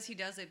is he says he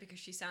does it because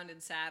she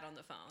sounded sad on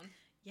the phone.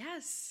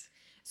 Yes.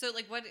 So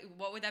like, what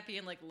would that be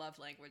in like love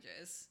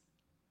languages?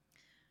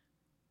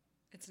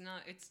 It's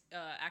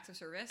acts of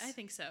service? I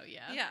think so,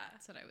 yeah. Yeah.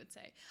 That's what I would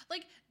say.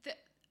 Like,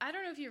 I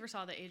don't know if you ever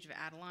saw The Age of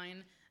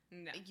Adeline.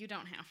 No. You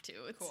don't have to.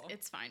 Cool.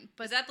 It's fine.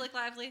 But is that Blake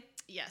Lively?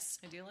 Yes.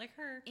 I do like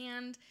her.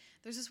 And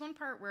there's this one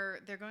part where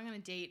they're going on a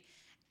date,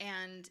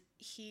 and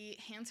he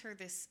hands her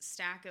this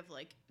stack of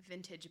like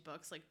vintage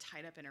books like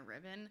tied up in a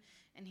ribbon,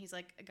 and he's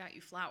like, I got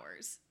you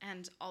flowers.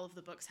 And all of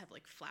the books have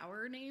like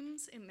flower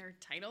names in their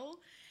title.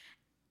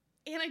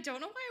 And I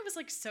don't know why I was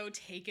like so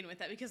taken with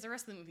that, because the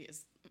rest of the movie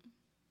is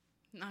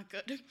not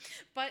good.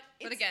 But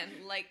again,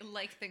 like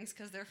things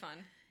because they're fun.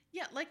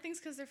 Yeah, like things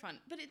because they're fun.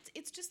 But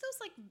it's just those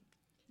like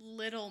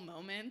little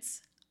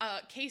moments.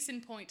 Case in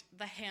point,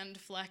 the hand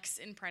flex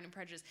in Pride and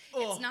Prejudice.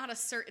 Oh.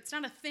 It's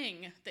not a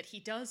thing that he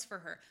does for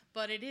her,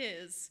 but it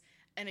is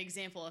an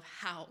example of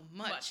how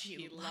much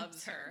he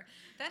loves her.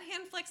 That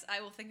hand flex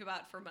I will think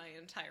about for my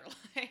entire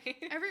life.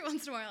 Every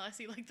once in a while I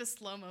see like the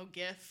slow-mo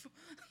gif,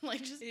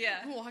 like just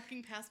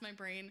walking past my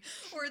brain.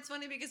 Or it's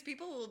funny because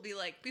people will be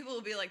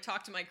like,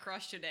 talk to my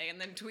crush today,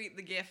 and then tweet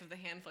the gif of the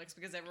hand flex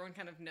because everyone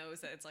kind of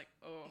knows that it's like,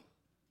 oh.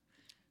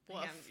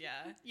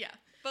 Yeah.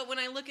 But when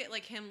I look at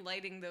like him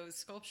lighting those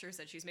sculptures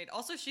that she's made,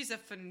 also she's a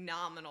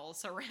phenomenal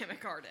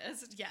ceramic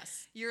artist.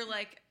 Yes. You're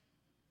like,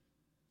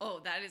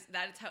 oh, that is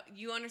how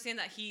you understand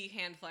that he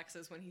hand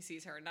flexes when he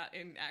sees her, not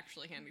in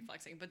actually hand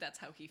flexing, but that's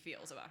how he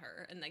feels about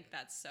her. And like,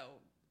 that's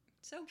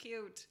so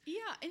cute.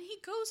 Yeah. And he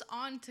goes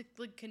on to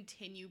like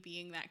continue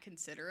being that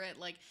considerate.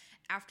 Like,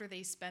 after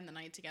they spend the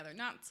night together,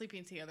 not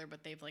sleeping together,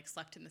 but they've like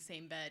slept in the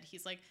same bed.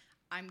 He's like,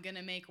 I'm going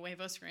to make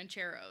huevos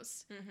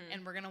rancheros,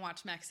 and we're going to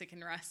watch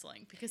Mexican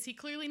wrestling, because he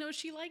clearly knows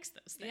she likes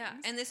those things. Yeah,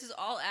 and this is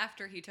all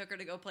after he took her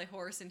to go play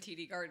horse in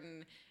TD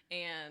Garden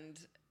and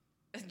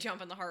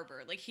jump in the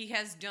harbor. Like, he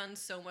has done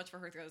so much for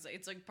her.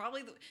 It's like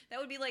probably that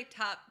would be like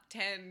top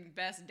 10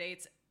 best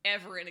dates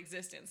ever in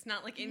existence.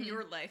 Not like in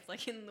your life,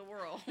 like in the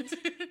world.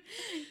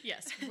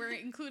 Yes, we're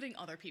including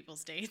other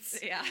people's dates.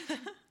 Yeah.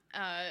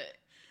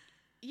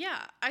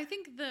 Yeah, I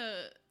think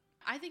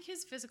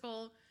his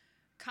physical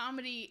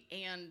comedy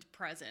and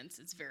presence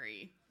is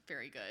very,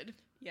 very good.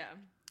 Yeah.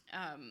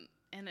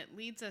 And it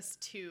leads us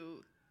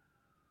to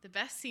the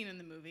best scene in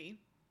the movie,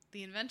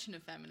 the invention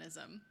of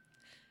feminism.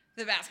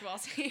 The basketball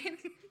scene.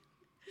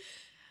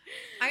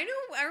 I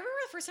remember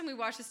the first time we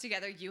watched this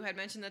together, you had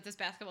mentioned that this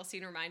basketball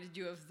scene reminded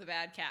you of the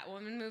bad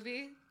Catwoman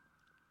movie.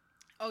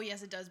 Oh,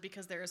 yes, it does,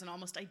 because there is an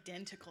almost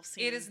identical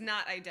scene. It is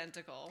not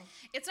identical.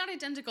 It's not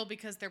identical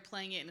because they're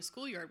playing it in a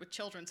schoolyard with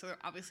children, so they're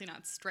obviously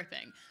not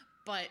stripping.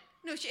 But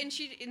no,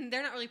 and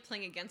they're not really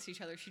playing against each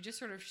other. She just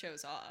sort of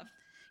shows off.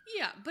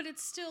 Yeah, but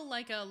it's still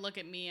like a look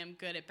at me, I'm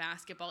good at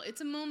basketball.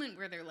 It's a moment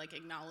where they're like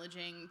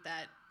acknowledging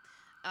that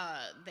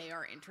they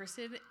are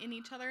interested in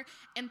each other.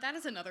 And that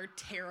is another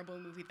terrible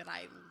movie that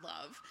I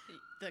love,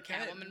 the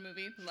Catwoman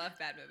movie. Love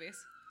bad movies.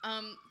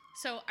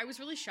 So I was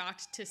really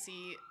shocked to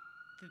see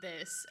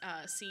this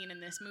scene in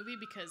this movie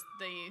because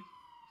they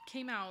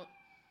came out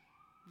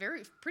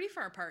pretty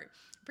far apart.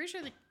 I'm pretty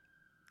sure the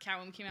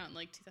Catwoman came out in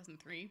like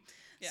 2003.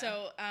 Yeah.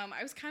 So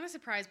I was kind of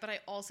surprised, but I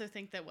also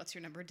think that What's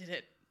Your Number did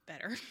it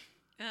better.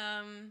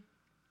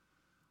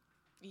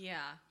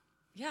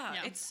 Yeah,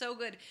 it's so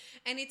good.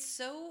 And it's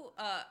so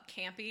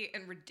campy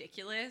and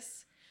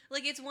ridiculous.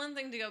 Like, it's one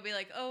thing to go be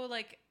like, oh,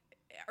 like,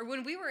 or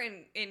when we were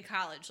in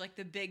college, like,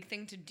 the big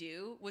thing to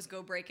do was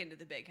go break into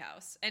the big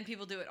house. And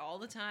people do it all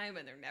the time,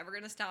 and they're never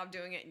going to stop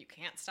doing it, and you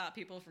can't stop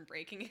people from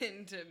breaking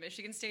into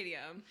Michigan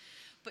Stadium.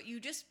 But you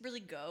just really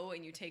go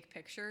and you take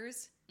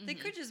pictures. Mm-hmm. They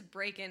could just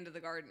break into the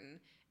garden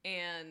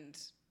and,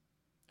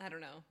 I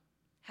don't know,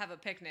 have a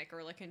picnic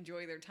or like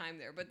enjoy their time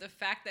there. But the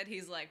fact that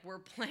he's like, we're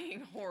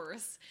playing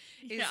horse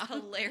is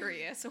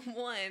hilarious.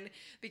 One,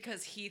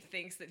 because he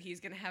thinks that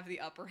he's going to have the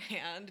upper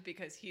hand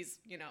because he's,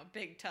 you know,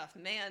 big, tough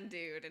man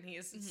dude and he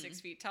is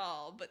 6 feet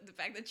tall. But the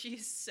fact that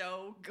she's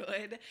so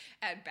good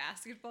at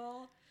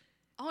basketball.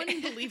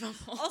 Unbelievable.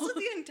 Also,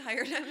 the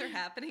entire time they're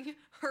happening,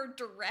 her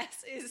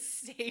dress is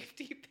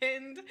safety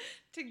pinned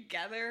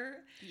together.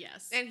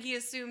 Yes. And he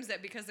assumes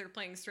that because they're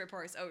playing strip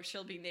horse, oh,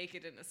 she'll be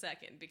naked in a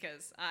second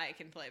because I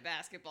can play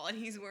basketball. And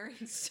he's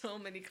wearing so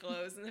many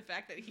clothes. And the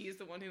fact that he's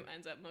the one who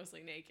ends up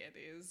mostly naked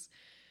is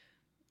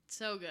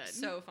so good.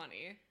 So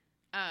funny.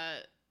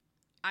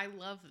 I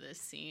love this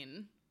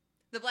scene.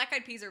 The Black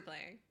Eyed Peas are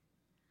playing.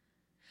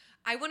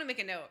 I want to make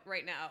a note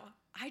right now.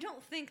 I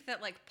don't think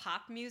that, like,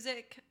 pop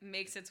music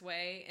makes its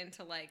way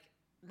into, like,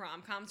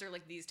 rom-coms or,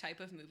 like, these type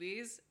of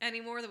movies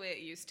anymore the way it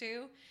used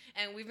to.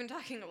 And we've been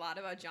talking a lot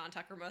about John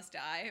Tucker Must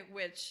Die,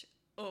 which,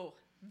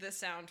 the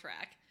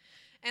soundtrack.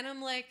 And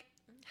I'm like,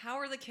 how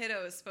are the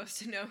kiddos supposed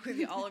to know who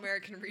the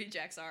All-American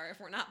Rejects are if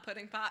we're not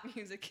putting pop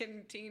music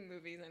in teen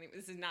movies anymore?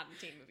 This is not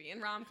a teen movie, in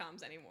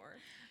rom-coms anymore.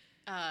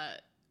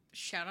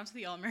 Shout out to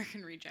the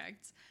All-American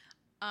Rejects.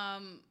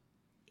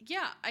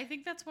 Yeah, I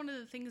think that's one of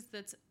the things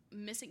that's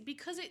missing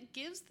because it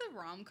gives the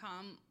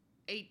rom-com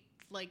it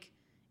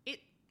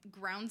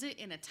grounds it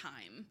in a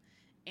time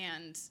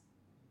and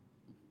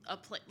a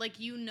like,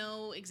 you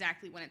know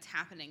exactly when it's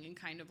happening and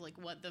kind of like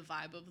what the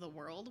vibe of the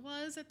world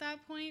was at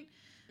that point,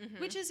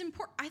 which is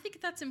important. I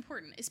think that's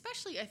important,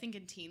 especially I think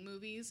in teen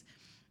movies,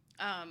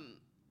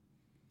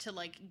 to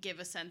like give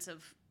a sense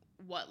of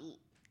what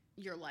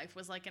your life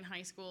was like in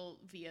high school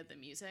via the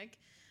music.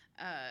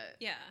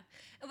 Yeah.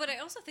 But I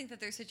also think that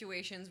there's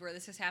situations where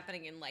this is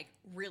happening in, like,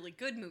 really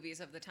good movies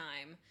of the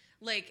time.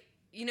 Like,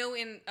 you know,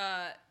 in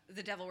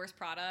The Devil Wears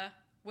Prada,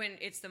 when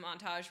it's the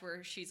montage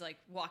where she's, like,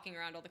 walking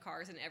around all the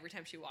cars and every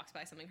time she walks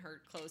by something,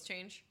 her clothes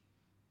change.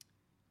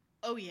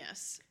 Oh,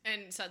 yes.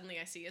 And Suddenly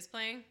I See is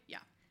playing. Yeah.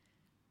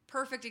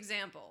 Perfect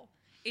example.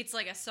 It's,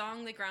 like, a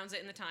song that grounds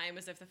it in the time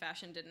as if the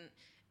fashion didn't.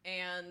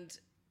 And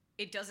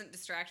it doesn't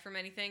distract from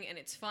anything. And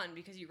it's fun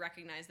because you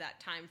recognize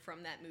that time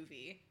from that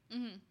movie.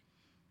 Mm-hmm.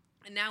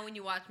 And now when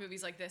you watch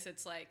movies like this,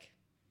 it's like,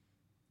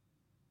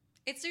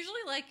 it's usually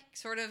like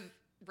sort of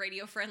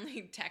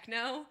radio-friendly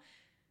techno.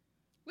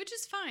 Which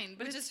is fine.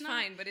 But it's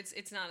not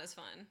as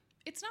fun.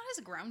 It's not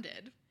as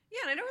grounded.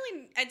 Yeah, and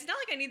it's not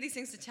like I need these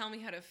things to tell me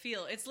how to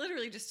feel. It's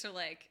literally just to,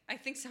 like, I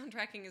think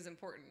soundtracking is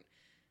important.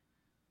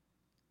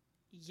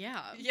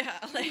 Yeah. Yeah,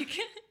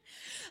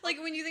 like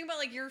when you think about,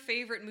 like, your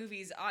favorite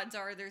movies, odds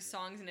are there's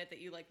songs in it that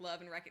you, like,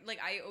 love and like,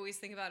 I always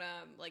think about,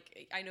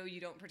 like, I know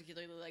you don't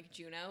particularly like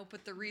Juno,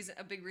 but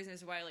a big reason as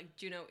to why I like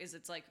Juno is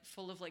it's, like,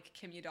 full of, like,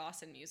 Kimya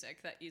Dawson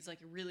music that is, like,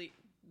 really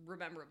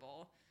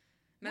memorable.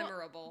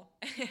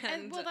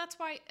 And that's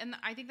why, and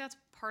I think that's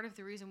part of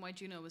the reason why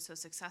Juno was so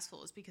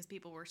successful is because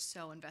people were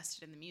so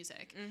invested in the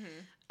music.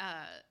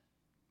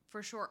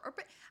 For sure.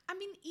 But, I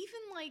mean, even,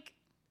 like,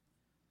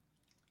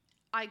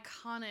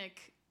 iconic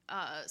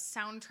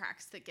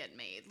soundtracks that get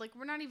made. Like,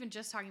 we're not even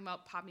just talking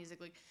about pop music.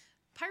 Like,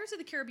 Pirates of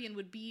the Caribbean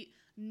would be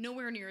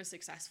nowhere near as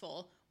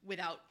successful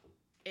without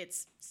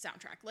its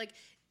soundtrack. Like,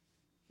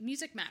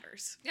 music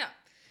matters. Yeah.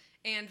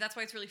 And that's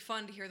why it's really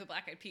fun to hear the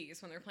Black Eyed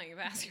Peas when they're playing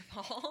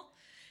basketball.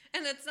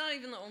 And that's not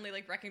even the only,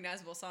 like,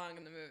 recognizable song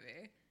in the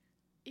movie.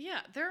 Yeah,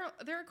 there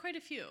are quite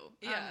a few.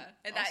 Yeah.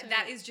 And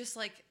that is just,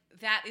 like,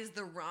 that is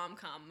the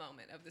rom-com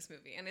moment of this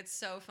movie. And it's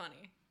so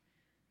funny.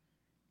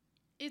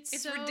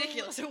 It's so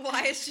ridiculous.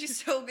 Why is she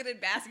so good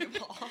at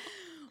basketball?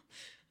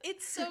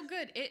 It's so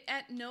good. It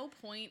at no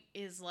point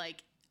is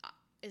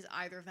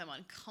either of them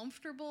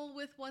uncomfortable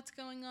with what's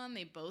going on.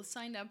 They both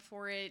signed up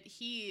for it.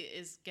 He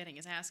is getting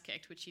his ass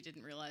kicked, which he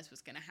didn't realize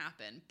was going to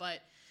happen.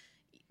 But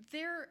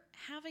they're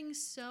having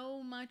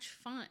so much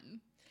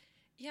fun.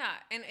 Yeah,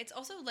 and it's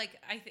also, like,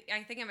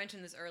 I think I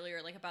mentioned this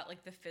earlier, like, about,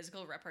 like, the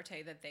physical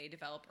repartee that they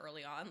develop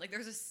early on. Like,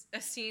 there's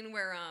a scene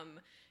where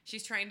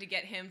she's trying to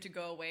get him to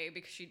go away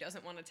because she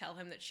doesn't want to tell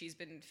him that she's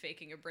been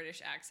faking a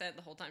British accent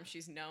the whole time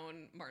she's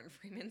known Martin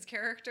Freeman's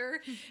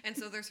character. And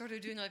so they're sort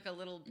of doing, like, a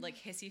little, like,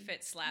 hissy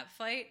fit slap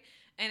fight.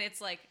 And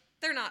it's, like,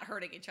 they're not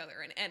hurting each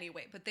other in any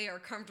way, but they are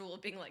comfortable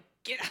being like,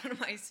 get out of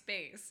my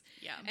space.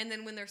 Yeah. And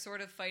then when they're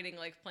sort of fighting,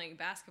 like playing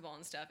basketball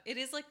and stuff, it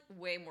is like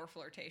way more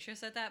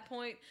flirtatious at that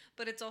point.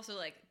 But it's also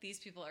like these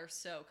people are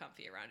so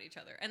comfy around each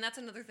other, and that's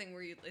another thing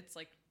where it's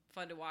like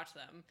fun to watch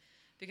them,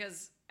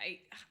 because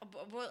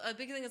a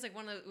big thing is like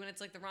when it's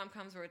like the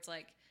rom-coms where it's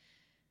like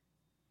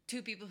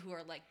two people who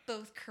are like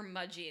both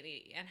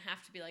curmudgeon-y and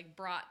have to be like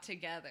brought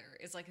together,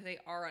 is like they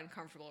are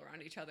uncomfortable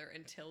around each other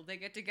until they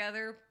get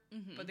together.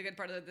 Mm-hmm. But the good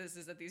part of this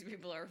is that these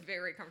people are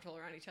very comfortable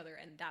around each other,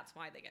 and that's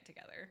why they get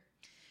together.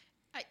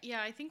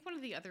 I think one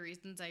of the other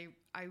reasons I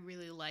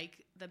really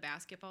like the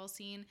basketball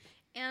scene,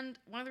 and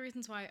one of the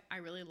reasons why I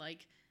really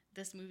like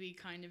this movie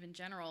kind of in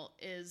general,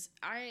 is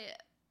I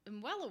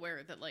am well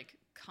aware that like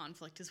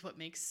conflict is what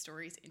makes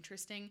stories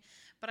interesting,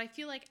 but I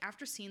feel like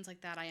after scenes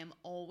like that, I am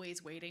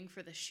always waiting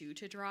for the shoe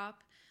to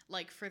drop,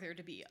 like for there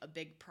to be a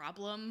big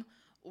problem,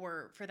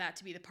 or for that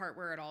to be the part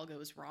where it all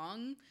goes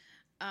wrong.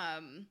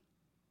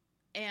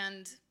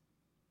 And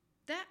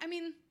that, I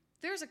mean,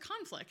 there's a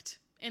conflict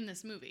in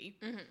this movie.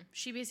 Mm-hmm.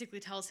 She basically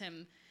tells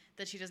him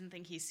that she doesn't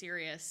think he's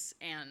serious,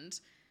 and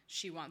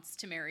she wants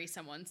to marry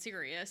someone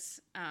serious.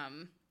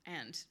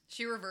 And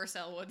she reverse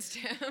Elwoods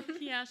him.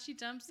 Yeah, she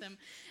dumps him.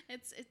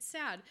 It's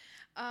sad.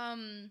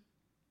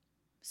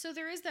 So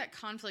there is that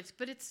conflict,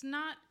 but it's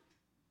not.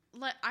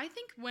 I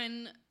think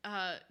when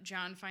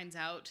John finds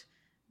out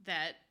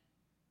that,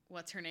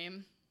 what's her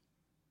name?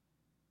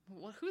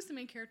 Who's the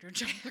main character?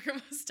 John Tucker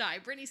Must Die.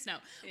 Brittany Snow.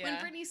 Yeah.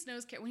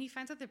 When he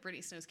finds out that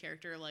Brittany Snow's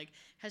character like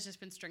has just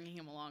been stringing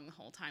him along the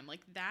whole time, like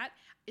that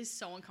is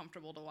so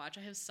uncomfortable to watch.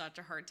 I have such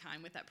a hard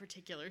time with that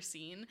particular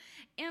scene,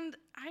 and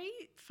I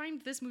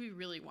find this movie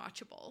really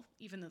watchable,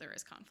 even though there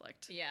is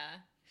conflict. Yeah,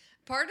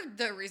 part of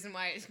the reason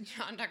why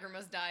John Tucker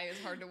Must Die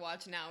is hard to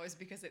watch now is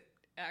because it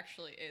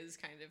actually is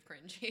kind of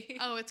cringy.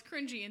 Oh, it's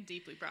cringy and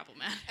deeply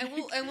problematic.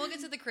 And we'll get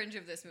to the cringe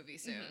of this movie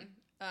soon,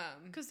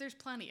 because there's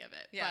plenty of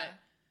it. Yeah.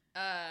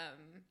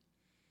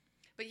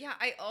 But yeah,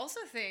 I also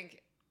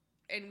think,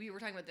 and we were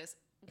talking about this,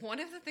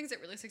 one of the things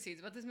that really succeeds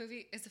about this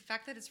movie is the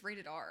fact that it's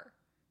rated R.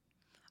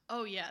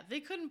 Oh yeah, they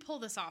couldn't pull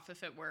this off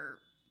if it were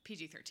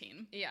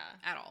PG-13. Yeah.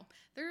 At all.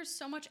 There's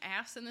so much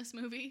ass in this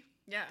movie.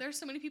 Yeah. There's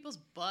so many people's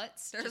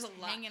butts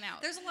hanging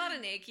out. There's a lot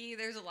of naked,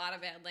 there's a lot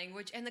of bad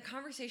language, and the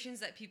conversations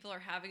that people are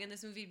having in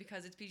this movie,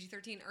 because it's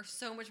PG-13, are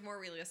so much more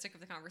realistic of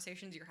the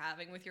conversations you're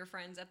having with your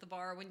friends at the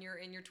bar when you're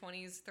in your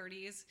 20s,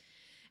 30s.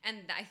 And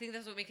I think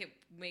that's what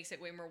makes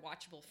it way more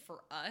watchable for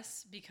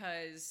us,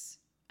 because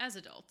as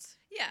adults.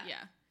 Yeah.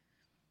 Yeah.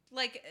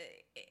 Like,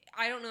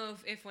 I don't know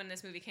if when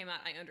this movie came out,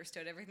 I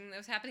understood everything that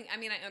was happening. I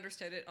mean, I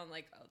understood it on,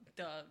 like,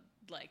 the,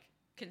 like,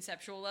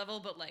 conceptual level,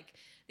 but, like,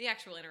 the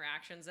actual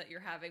interactions that you're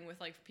having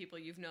with, like, people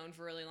you've known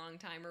for a really long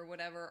time or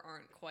whatever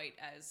aren't quite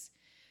as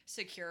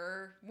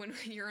secure when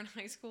you're in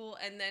high school.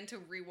 And then to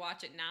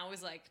rewatch it now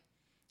is like,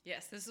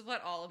 yes, this is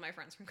what all of my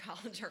friends from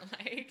college are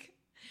like.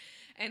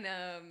 And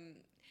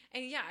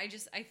yeah, I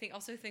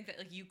think that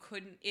like you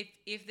couldn't,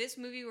 if this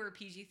movie were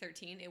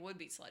PG-13, it would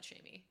be slut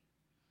shamey.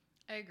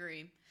 I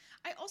agree.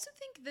 I also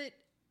think that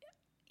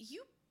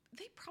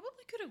they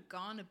probably could have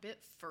gone a bit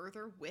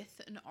further with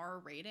an R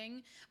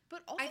rating,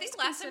 but also I think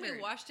last time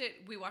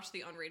we watched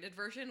the unrated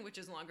version, which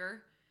is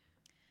longer.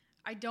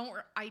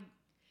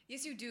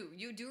 Yes, you do.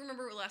 You do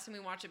remember last time we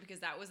watched it, because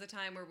that was the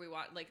time where we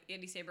watched, like,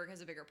 Andy Samberg has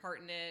a bigger part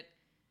in it.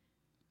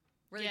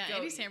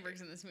 Andy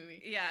Samberg's in this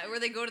movie. Yeah, where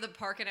they go to the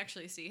park and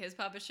actually see his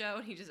puppet show,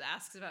 and he just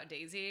asks about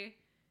Daisy.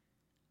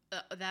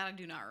 That I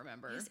do not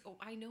remember. Yes,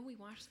 I know we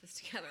watched this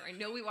together. I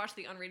know we watched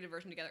the unrated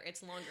version together.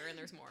 It's longer and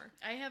there's more.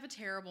 I have a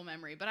terrible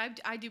memory, but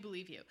I do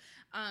believe you.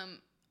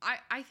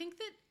 I think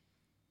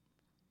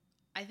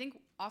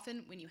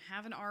often when you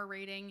have an R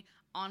rating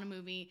on a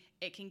movie,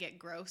 it can get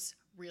gross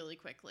really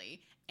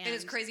quickly. And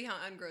it's crazy how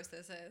ungross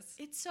this is.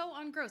 It's so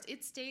ungross.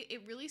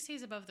 It really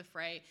stays above the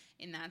fray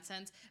in that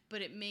sense,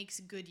 but it makes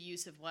good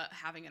use of what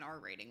having an R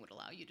rating would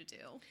allow you to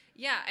do.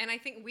 Yeah, and I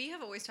think we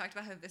have always talked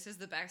about how this is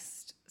the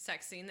best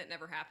sex scene that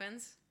never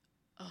happens.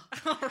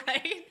 Oh,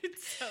 right?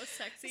 It's so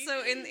sexy.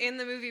 So in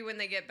the movie, when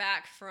they get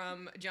back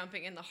from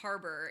jumping in the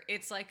harbor,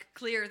 it's like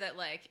clear that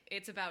like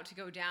it's about to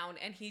go down,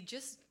 and he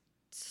just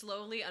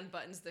slowly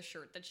unbuttons the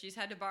shirt that she's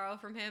had to borrow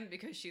from him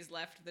because she's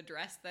left the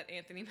dress that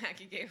Anthony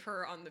Mackie gave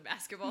her on the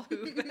basketball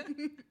hoop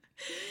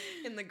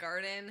in the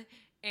garden.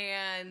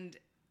 And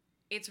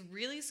it's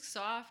really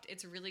soft.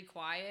 It's really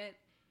quiet.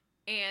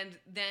 And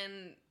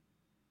then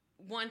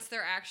once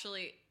they're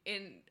actually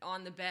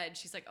on the bed,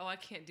 she's like, oh, I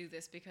can't do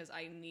this because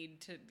I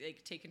need to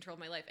like take control of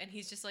my life. And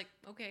he's just like,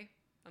 okay,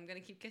 I'm going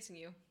to keep kissing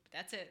you.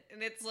 That's it.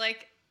 And it's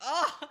like,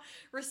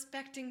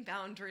 respecting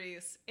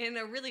boundaries in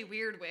a really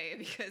weird way,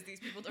 because these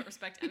people don't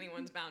respect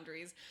anyone's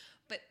boundaries,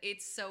 but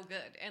it's so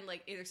good. And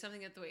like, there's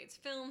something at the way it's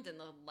filmed, and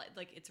the light,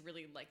 like it's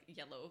really like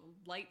yellow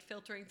light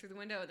filtering through the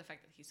window, and the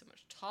fact that he's so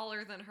much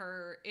taller than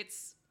her,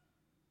 it's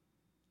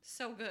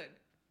so good.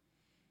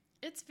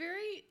 It's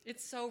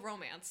so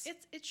romance.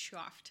 It's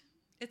soft.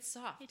 It's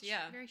soft. It's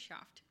yeah, very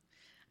soft.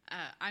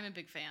 I'm a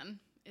big fan.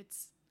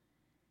 It's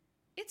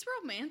It's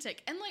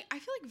romantic. And, like, I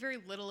feel like very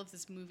little of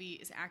this movie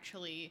is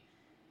actually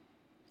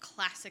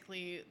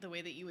classically the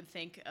way that you would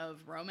think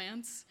of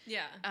romance.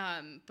 Yeah.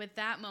 But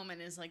that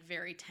moment is, like,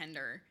 very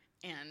tender.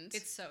 And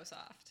It's so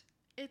soft.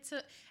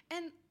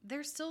 and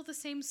they're still the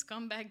same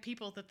scumbag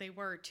people that they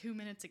were 2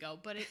 minutes ago,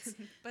 but it's,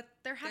 But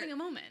they're having a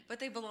moment. But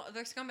they're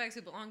scumbags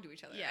who belong to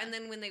each other. Yeah. And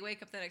then when they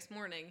wake up the next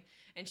morning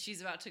and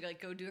she's about to,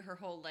 like, go do her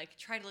whole, like,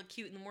 try to look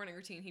cute in the morning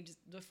routine, he just,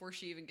 before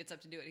she even gets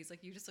up to do it, he's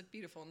like, you just look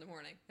beautiful in the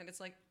morning. And it's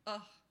like,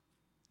 oh,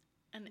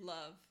 And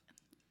love.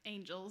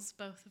 angels,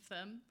 both of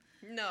them.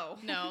 No.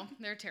 No,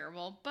 they're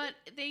terrible, but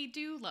they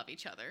do love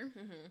each other.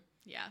 Mm-hmm.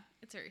 Yeah,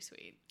 it's very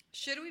sweet.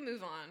 Should we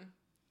move on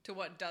to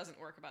what doesn't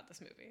work about this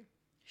movie?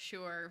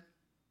 Sure.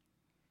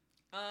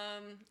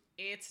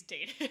 It's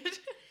dated.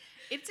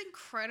 It's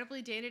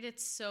incredibly dated.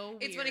 It's so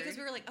weird. It's funny because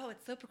we were like, oh,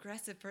 it's so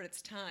progressive for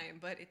its time,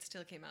 but it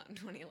still came out in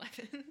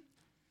 2011.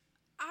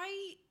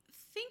 I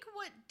think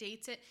what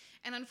dates it,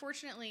 and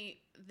unfortunately,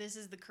 this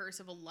is the curse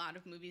of a lot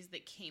of movies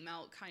that came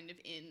out kind of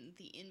in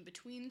the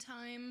in-between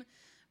time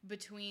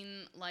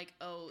between, like,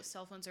 oh,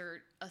 cell phones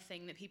are a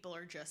thing that people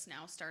are just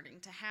now starting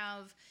to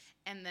have,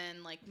 and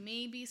then, like,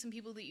 maybe some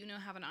people that you know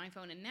have an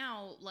iPhone, and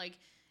now, like,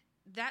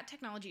 that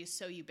technology is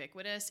so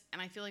ubiquitous,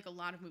 and I feel like a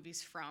lot of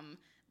movies from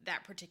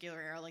that particular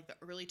era, like the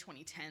early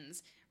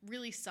 2010s,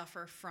 really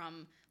suffer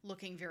from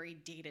looking very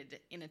dated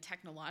in a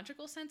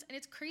technological sense, and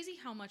it's crazy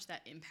how much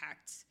that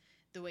impacts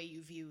the way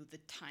you view the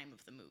time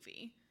of the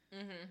movie.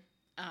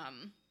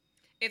 Mm-hmm.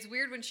 It's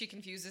weird when she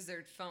confuses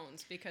their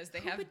phones because they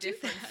Who have would do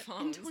different that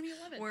phones. in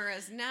 2011?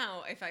 Whereas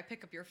now, if I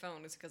pick up your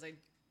phone, it's because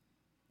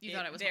You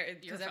thought it was your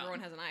because phone. everyone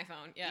has an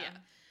iPhone, yeah, Yeah.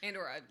 and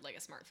or like a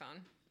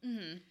smartphone.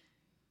 Mm-hmm.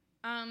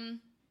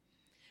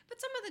 But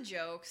some of the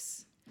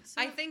jokes,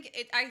 So- I think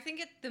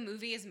the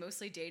movie is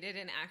mostly dated,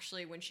 and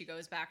actually when she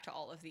goes back to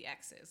all of the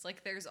exes,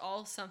 like there's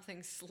all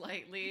something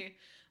slightly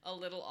a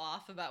little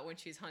off about when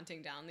she's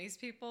hunting down these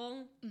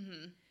people.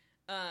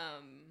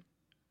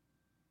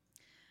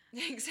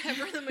 Except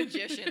for the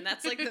magician,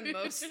 that's like the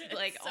most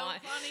like so on.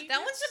 funny. That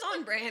one's just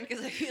on brand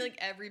because I feel like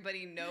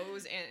everybody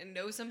knows and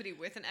knows somebody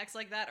with an ex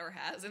like that or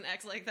has an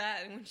ex like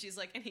that. And when she's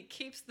like, and he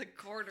keeps the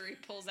quarter he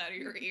pulls out of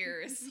your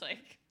ear, it's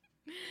like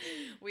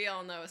we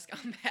all know a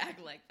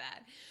scumbag like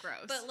that.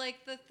 Gross. But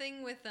like the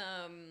thing with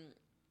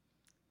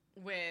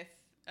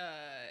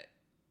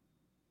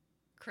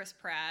Chris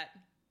Pratt,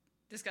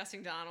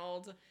 Disgusting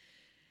Donald.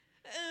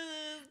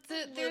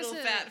 There's Little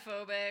a- fat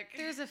phobic.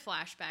 There's a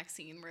flashback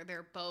scene where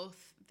they're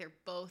both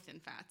in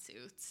fat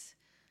suits.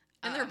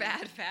 And they're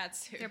bad fat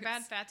suits. They're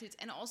bad fat suits.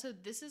 And also,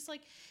 this is,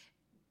 like,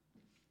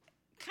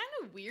 kind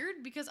of weird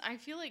because I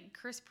feel like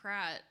Chris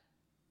Pratt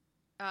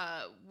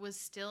was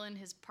still in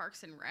his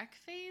Parks and Rec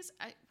phase.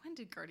 When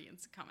did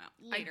Guardians come out?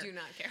 Later. I do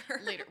not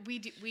care. Later. We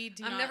do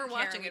I'm not never care.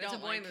 watching We it. It's a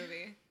don't boy like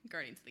movie.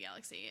 Guardians of the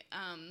Galaxy.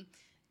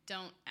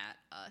 Don't at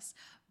us.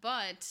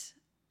 But,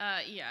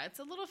 yeah, it's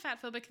a little fat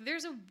phobic.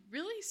 There's a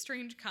really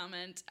strange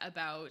comment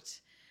about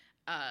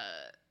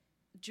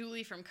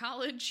Julie from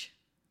college,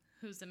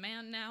 who's a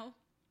man now.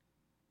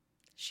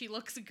 She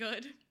looks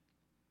good.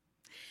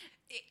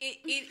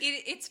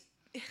 It's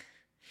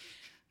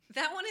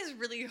that one is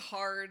really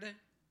hard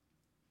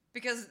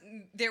because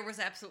there was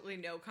absolutely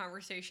no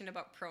conversation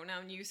about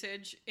pronoun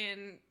usage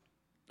in,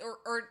 or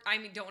I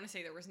mean, don't want to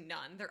say there was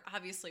none. There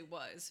obviously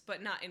was,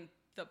 but not in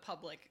the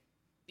public,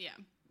 Yeah.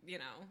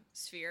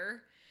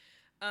 sphere.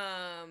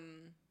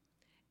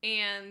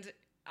 And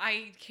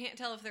I can't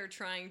tell if they're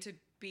trying to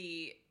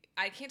be.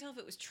 I can't tell if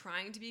it was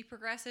trying to be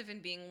progressive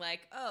and being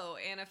like, oh,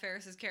 Anna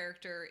Faris's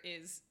character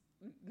is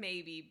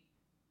maybe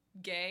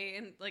gay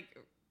and like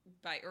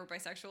or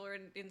bisexual or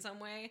in some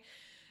way,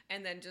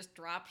 and then just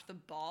dropped the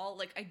ball.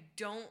 Like I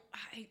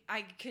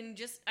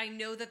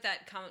know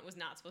that comment was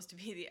not supposed to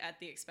be at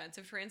the expense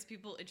of trans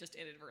people. It just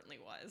inadvertently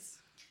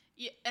was.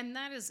 Yeah, and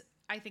that is,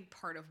 I think,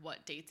 part of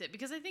what dates it.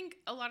 Because I think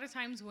a lot of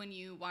times when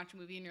you watch a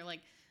movie and you're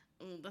like,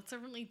 oh, that's a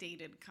really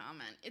dated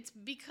comment, it's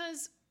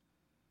because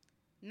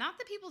not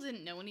that people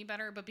didn't know any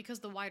better, but because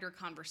the wider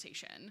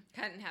conversation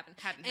Hadn't happened.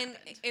 And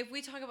if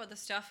we talk about the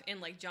stuff in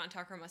like John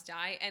Tucker Must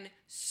Die and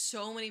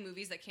so many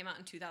movies that came out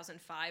in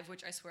 2005,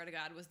 which I swear to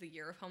God was the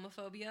year of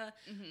homophobia,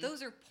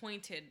 those are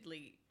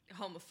pointedly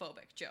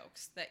homophobic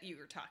jokes that you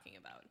were talking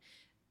about.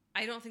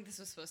 I don't think this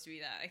was supposed to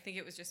be that. I think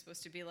it was just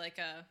supposed to be like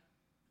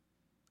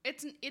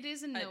it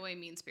is in no way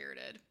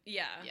mean-spirited.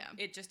 Yeah.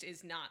 It just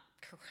is not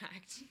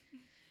correct.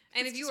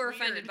 And if you were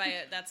offended by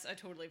it, that's a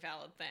totally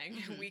valid thing.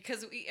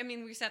 Because we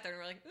sat there and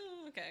we're like,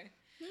 oh, okay.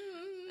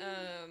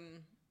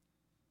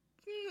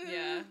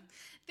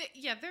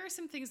 Yeah, there are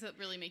some things that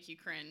really make you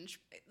cringe.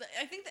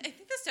 I think the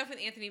stuff with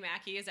Anthony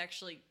Mackie is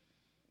actually,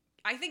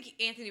 I think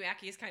Anthony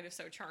Mackie is kind of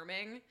so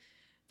charming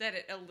that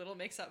it a little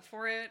makes up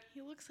for it.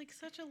 He looks like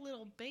such a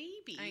little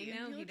baby. I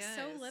know he looks does.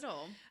 so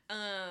little.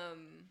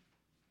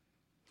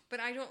 But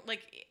I don't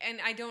like, and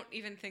I don't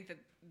even think that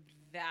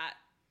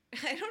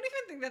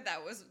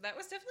was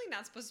definitely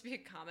not supposed to be a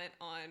comment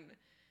on.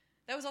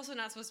 That was also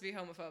not supposed to be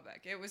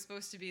homophobic. It was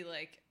supposed to be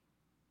like,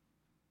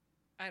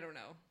 I don't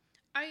know.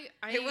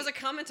 It was a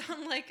comment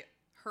on like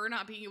her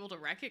not being able to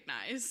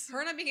recognize.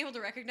 Her not being able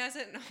to recognize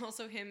it, and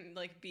also him,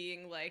 like,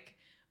 being, like,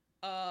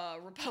 a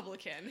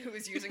Republican who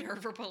is using her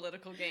for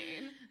political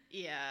gain.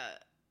 Yeah.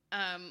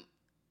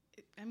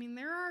 I mean,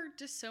 there are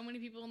just so many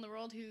people in the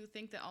world who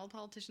think that all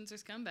politicians are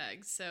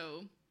scumbags,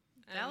 so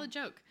valid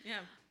joke. Yeah.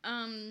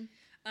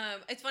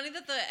 It's It's funny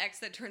that the ex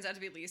that turns out to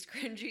be least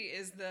cringy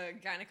is the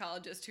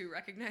gynecologist who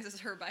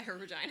recognizes her by her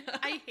vagina.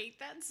 I hate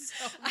that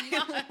so I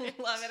much.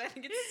 love it. I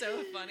think it's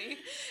so funny.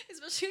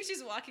 Especially when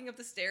she's walking up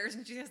the stairs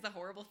and she has the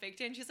horrible fake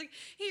tan. She's like,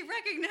 he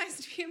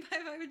recognized me by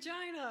my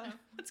vagina.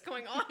 What's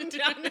going on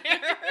down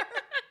there?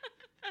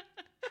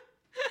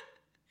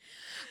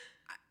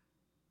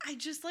 I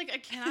just, like, I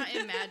cannot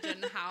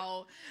imagine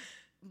how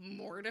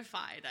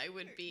mortified I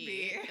would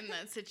be in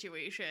that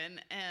situation.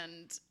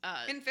 And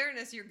in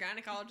fairness, your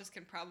gynecologist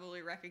can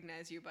probably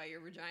recognize you by your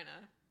vagina.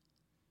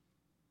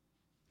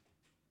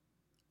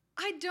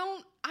 I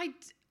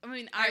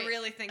mean, I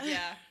really think,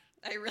 yeah.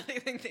 I really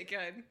think they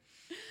could.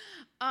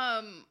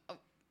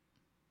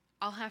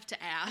 I'll have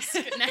to ask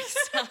next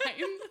time.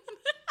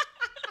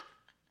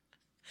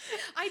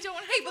 I don't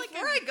have,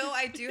 Before I go,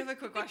 I do have a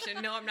quick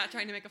question. No, I'm not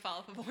trying to make a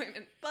follow-up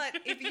appointment. But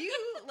if you,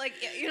 like,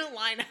 in a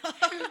lineup...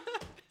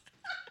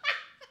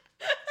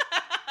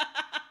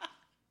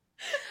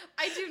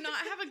 I do not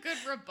have a good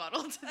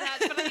rebuttal to that,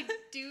 but I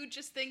do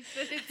just think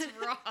that it's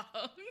wrong.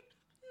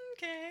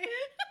 Okay.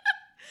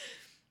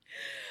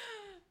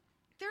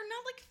 They're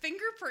not like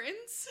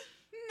fingerprints.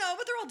 No,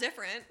 but they're all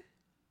different.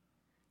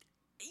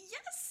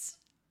 Yes,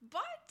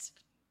 but...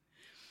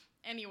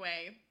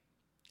 Anyway...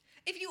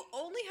 If you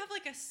only have,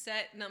 like, a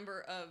set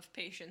number of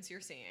patients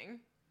you're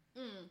seeing,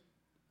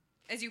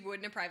 as you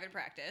would in a private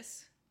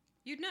practice,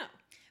 you'd know.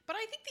 But I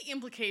think the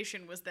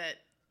implication was that...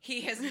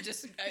 He has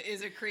just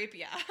is a creep,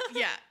 yeah.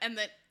 Yeah, and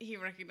that he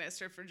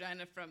recognized her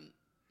vagina from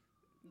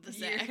the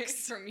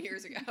sex. From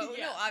years ago.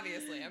 Yeah. No,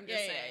 obviously, I'm just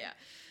saying. Yeah.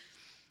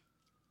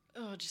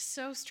 Oh, just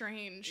so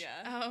strange.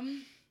 Yeah.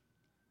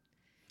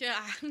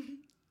 Yeah.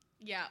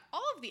 Yeah,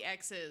 all of the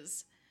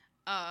exes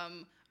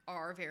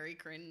are very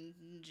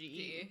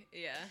cringy.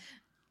 Yeah.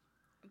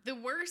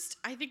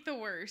 I think the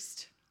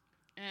worst,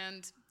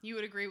 and you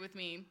would agree with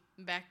me,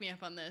 back me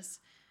up on this,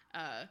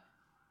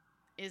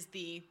 is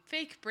the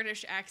fake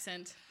British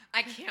accent.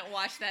 I can't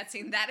watch that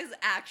scene. That is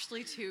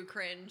actually too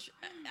cringe.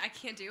 I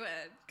can't do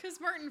it.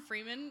 Because Martin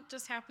Freeman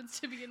just happens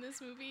to be in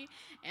this movie,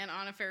 and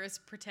Anna Faris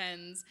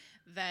pretends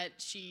that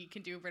she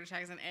can do a British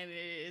accent, and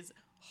it is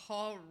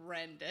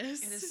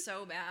horrendous. It is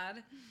so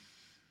bad.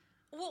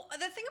 Well, the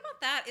thing about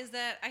that is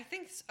that I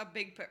think a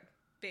big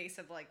base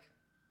of, like,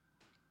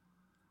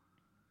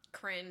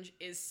 cringe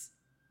is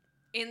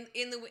in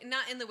the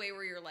not in the way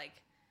where you're like,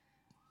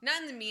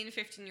 not in the mean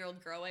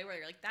 15-year-old girl way where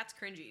you're like, that's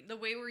cringy. The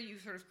way where you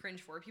sort of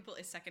cringe for people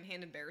is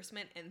secondhand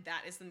embarrassment, and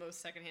that is the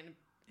most secondhand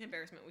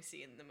embarrassment we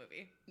see in the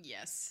movie.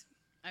 Yes,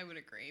 I would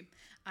agree.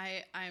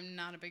 I'm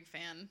not a big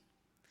fan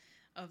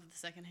of the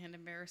secondhand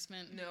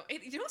embarrassment. No.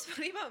 You know what's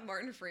funny about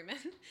Martin Freeman?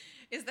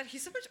 Is that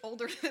he's so much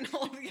older than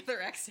all of the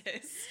other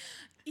exes.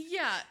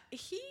 Yeah,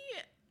 he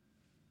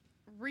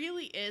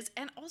really is.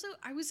 And also,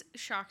 I was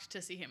shocked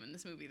to see him in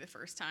this movie the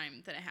first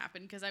time that it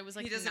happened, because I was,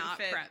 like, not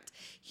fit. prepped.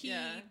 He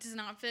does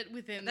not fit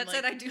within, That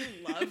said, I do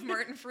love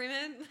Martin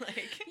Freeman.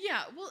 Like,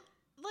 yeah, well,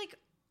 like,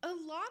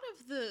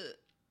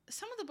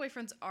 some of the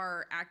boyfriends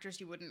are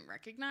actors you wouldn't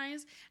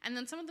recognize, and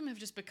then some of them have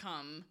just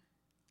become,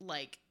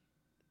 like,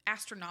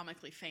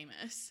 astronomically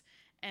famous.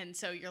 And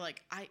so you're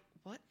like,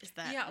 what is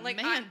that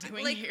man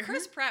doing here?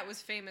 Chris Pratt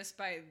was famous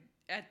by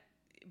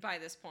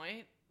this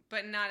point,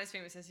 but not as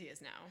famous as he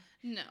is now.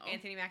 No.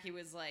 Anthony Mackie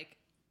was, like,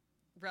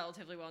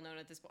 relatively well known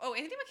at this point. Oh,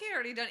 Anthony Mackie had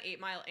already done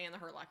 8 Mile and The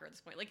Hurt Locker at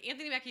this point. Like,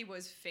 Anthony Mackie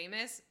was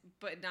famous,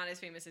 but not as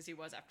famous as he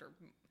was after.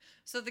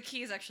 So the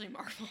key is actually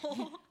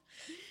Marvel.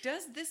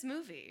 Does this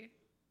movie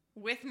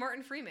with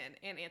Martin Freeman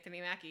and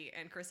Anthony Mackie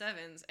and Chris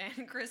Evans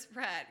and Chris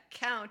Pratt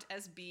count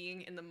as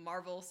being in the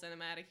Marvel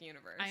Cinematic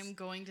Universe? I'm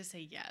going to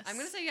say yes. I'm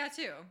going to say yeah,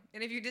 too.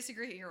 And if you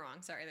disagree, you're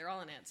wrong. Sorry, they're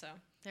all in it, so.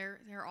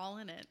 They're all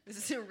in it. This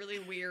is a really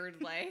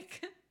weird,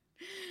 like,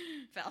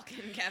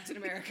 Falcon Captain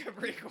America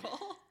prequel.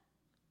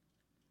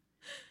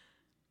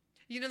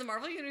 You know, the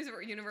Marvel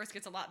universe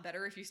gets a lot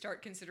better if you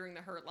start considering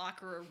The Hurt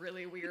Locker a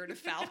really weird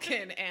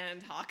Falcon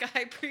and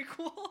Hawkeye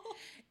prequel.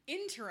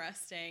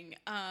 Interesting.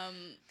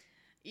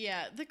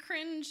 Yeah, the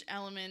cringe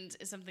element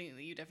is something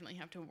that you definitely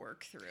have to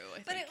work through, I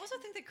think. But I also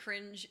think that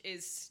cringe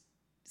is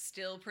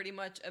still pretty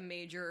much a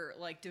major,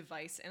 like,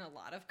 device in a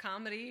lot of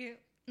comedy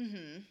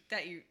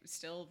that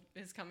still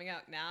is coming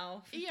out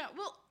now. Yeah,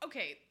 well,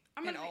 okay.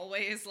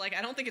 Always, like,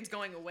 I don't think it's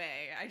going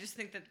away. I just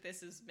think that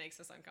this makes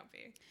us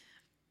uncomfy.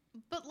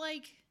 But,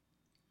 like,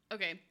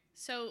 okay,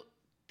 so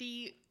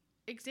the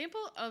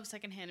example of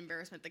secondhand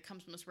embarrassment that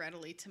comes most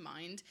readily to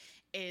mind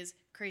is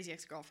Crazy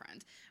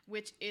Ex-Girlfriend,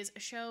 which is a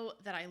show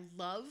that I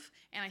love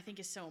and I think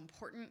is so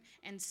important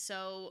and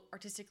so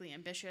artistically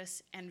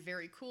ambitious and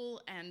very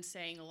cool and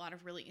saying a lot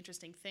of really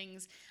interesting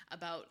things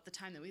about the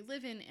time that we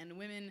live in and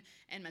women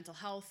and mental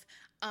health.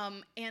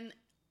 And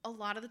a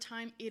lot of the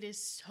time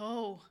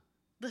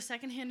the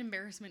secondhand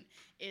embarrassment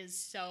is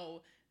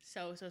so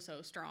so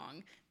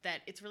strong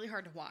that it's really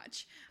hard to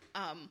watch.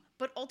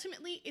 But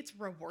ultimately, it's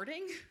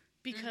rewarding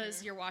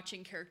because you're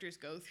watching characters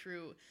go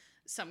through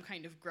some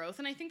kind of growth.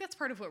 And I think that's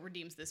part of what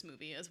redeems this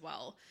movie as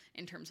well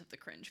in terms of the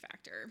cringe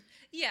factor.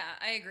 Yeah,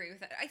 I agree with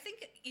that. I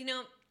think,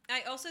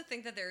 I also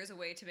think that there is a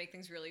way to make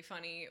things really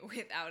funny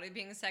without it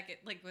being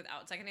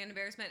without secondhand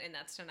embarrassment, and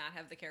that's to not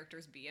have the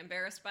characters be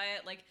embarrassed by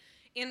it. Like,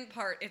 in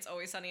part, It's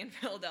Always Sunny in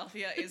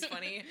Philadelphia is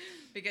funny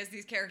because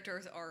these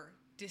characters are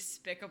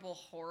despicable,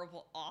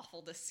 horrible,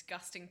 awful,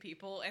 disgusting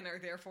people and are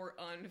therefore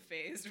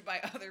unfazed by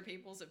other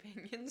people's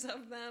opinions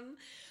of them.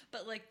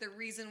 But, like, the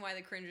reason why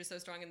the cringe is so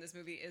strong in this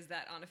movie is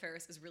that Anna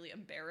Faris is really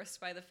embarrassed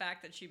by the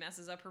fact that she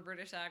messes up her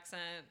British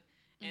accent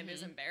and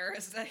is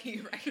embarrassed that he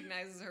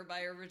recognizes her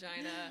by her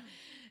vagina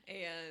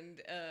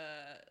and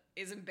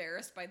is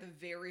embarrassed by the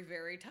very,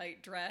 very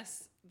tight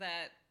dress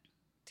that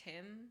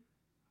Tim...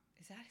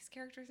 Is that his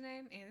character's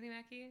name? Anthony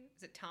Mackie?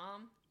 Is it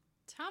Tom?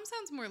 Tom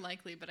sounds more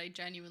likely, but I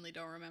genuinely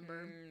don't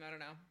remember. I don't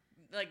know.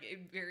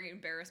 Like, very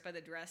embarrassed by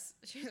the dress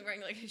she's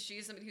wearing. Like,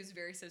 she's somebody who's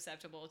very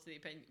susceptible to the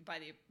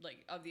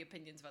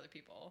opinions of other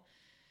people.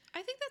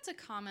 I think that's a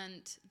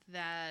comment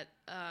that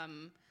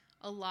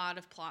a lot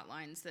of plot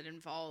lines that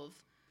involve,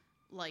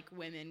 like,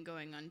 women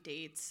going on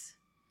dates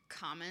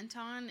comment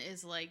on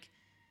is, like,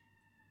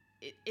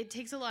 it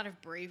takes a lot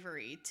of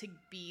bravery to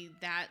be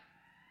that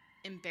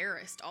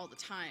embarrassed all the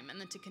time and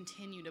then to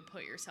continue to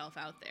put yourself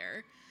out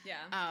there.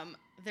 Yeah.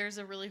 There's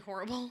a really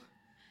horrible,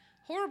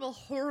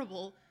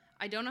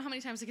 I don't know how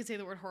many times I can say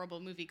the word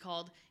horrible movie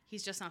called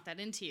He's Just Not That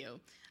Into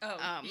You.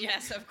 Oh,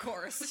 yes, of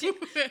course.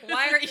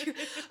 Why are you...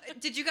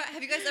 Have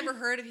you guys ever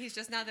heard of He's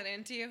Just Not That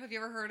Into You? Have you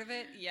ever heard of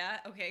it? Yeah?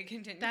 Okay,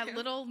 continue. That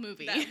little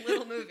movie. That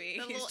little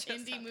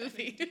indie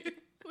movie.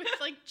 With,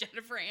 like,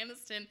 Jennifer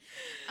Aniston.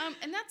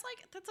 And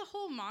that's a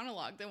whole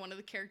monologue that one of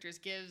the characters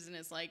gives and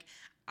is like,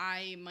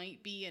 I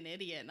might be an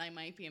idiot and I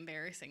might be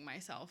embarrassing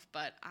myself,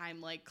 but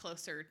I'm, like,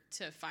 closer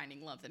to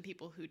finding love than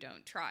people who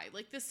don't try.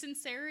 Like, the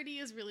sincerity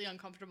is really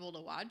uncomfortable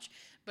to watch,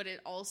 but it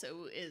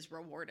also is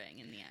rewarding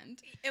in the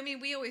end. I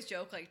mean, we always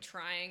joke, like,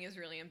 trying is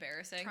really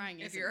embarrassing.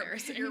 Embarrassing. If you're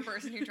a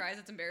person who tries,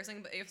 it's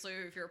embarrassing, but if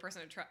you're a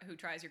person who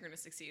tries, you're going to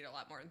succeed a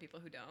lot more than people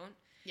who don't.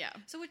 Yeah.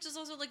 So which is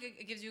also, like,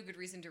 it gives you a good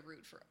reason to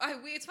root for.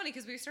 It's funny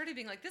because we started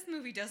being like, this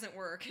movie doesn't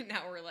work, and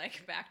now we're,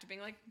 like, back to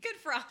being like, good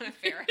for Anna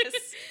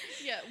Faris.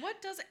 Yeah,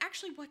 what does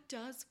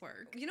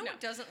work? You know what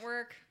doesn't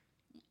work?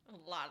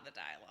 A lot of the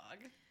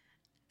dialogue.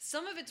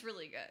 Some of it's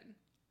really good.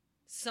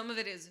 Some of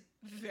it is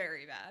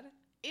very bad.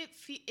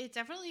 It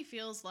definitely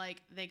feels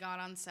like they got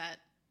on set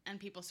and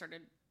people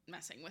started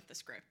messing with the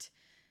script.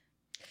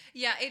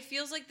 Yeah, it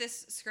feels like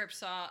this script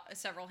saw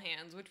several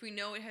hands, which we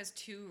know it has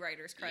 2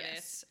 writers'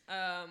 credits,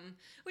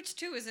 which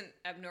 2 isn't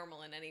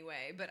abnormal in any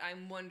way, but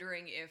I'm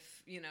wondering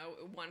if,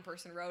 one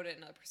person wrote it,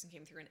 another person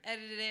came through and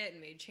edited it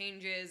and made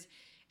changes.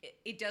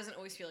 It doesn't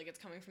always feel like it's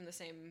coming from the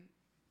same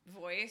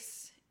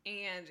voice,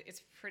 and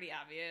it's pretty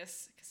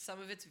obvious because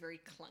some of it's very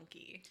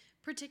clunky.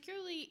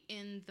 Particularly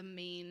in the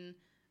main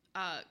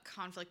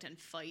conflict and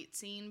fight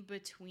scene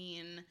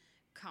between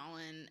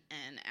Colin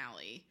and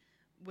Allie,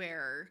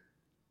 where...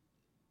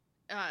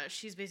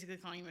 she's basically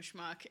calling him a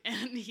schmuck,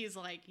 and he's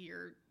like,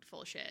 you're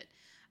full of shit.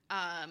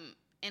 And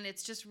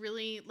it's just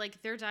really,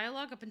 like, their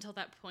dialogue up until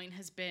that point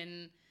has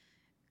been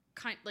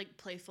kind like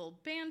playful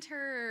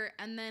banter,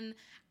 and then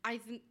I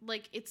think,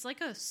 like, it's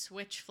like a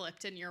switch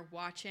flipped, and you're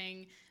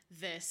watching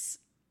this,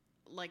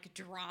 like,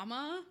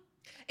 drama.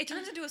 It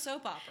turns into a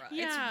soap opera.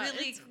 Yeah, it's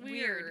really it's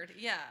weird.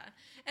 Yeah.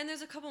 And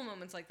there's a couple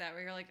moments like that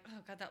where you're like,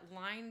 oh, God, that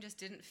line just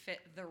didn't fit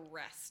the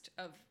rest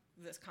of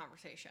this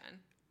conversation.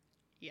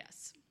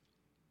 Yes.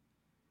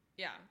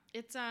 Yeah.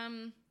 It's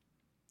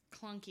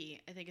clunky,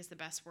 I think is the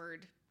best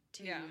word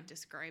to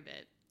describe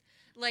it.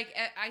 Like,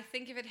 I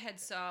think if it had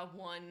saw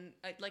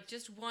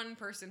just one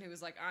person who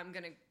was like, I'm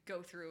going to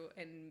go through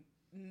and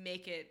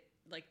make it,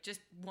 like,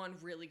 just one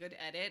really good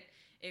edit,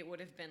 it would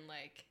have been,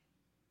 like,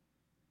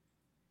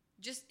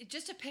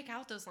 just to pick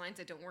out those lines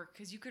that don't work,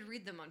 because you could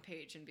read them on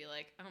page and be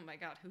like, oh my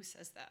God, who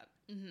says that?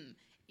 Mm-hmm.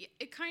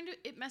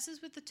 It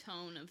messes with the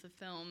tone of the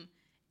film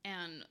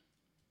and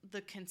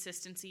the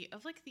consistency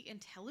of, like, the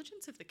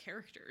intelligence of the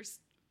characters.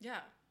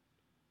 Yeah.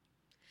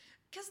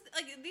 Because,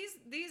 like,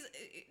 these,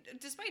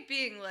 despite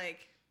being, like,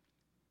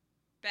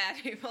 bad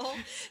people,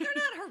 they're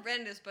not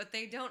horrendous, but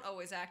they don't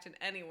always act in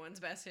anyone's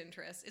best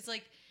interest. It's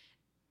like,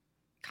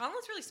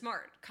 Colin's really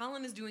smart.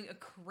 Colin is doing a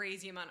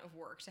crazy amount of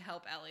work to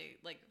help Allie,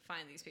 like,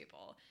 find these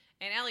people.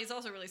 And Allie's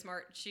also really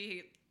smart.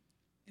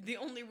 The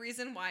only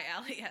reason why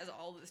Allie has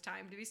all this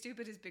time to be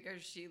stupid is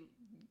because she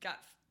got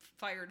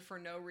fired for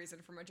no reason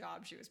from a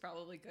job she was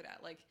probably good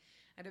at, like,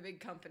 at a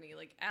big company.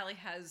 Like, Allie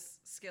has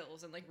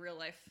skills and, like, real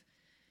life,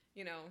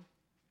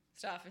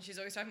 stuff, and she's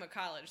always talking about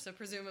college, so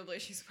presumably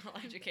she's well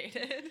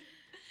educated.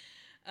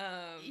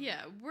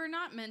 Yeah, we're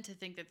not meant to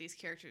think that these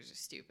characters are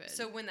stupid.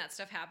 So when that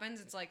stuff happens,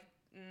 it's like,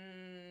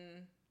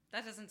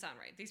 that doesn't sound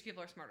right. These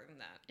people are smarter than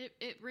that.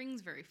 It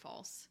rings very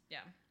false. Yeah.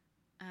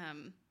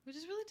 Which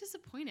is really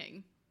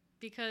disappointing,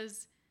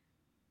 because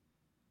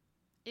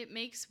it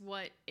makes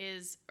what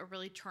is a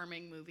really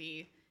charming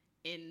movie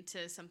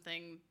into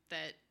something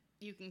that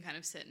you can kind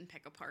of sit and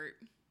pick apart.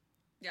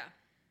 Yeah.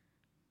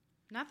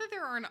 Not that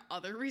there aren't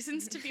other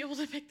reasons to be able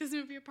to pick this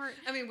movie apart.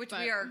 I mean, which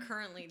we are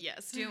currently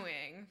yes.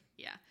 doing.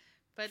 Yeah.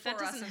 But for that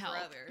doesn't us and help.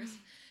 for others.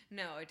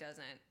 No, it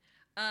doesn't.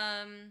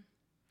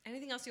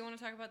 Anything else you want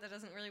to talk about that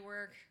doesn't really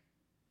work?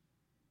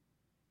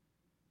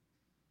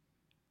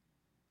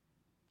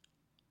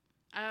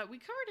 We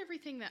covered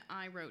everything that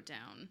I wrote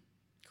down.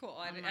 Cool.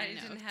 I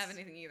didn't have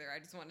anything either. I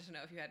just wanted to know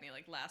if you had any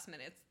like last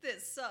minutes.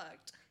 This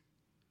sucked.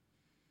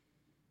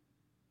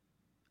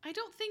 I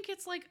don't think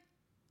it's like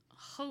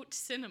haute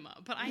cinema,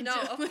 but I no,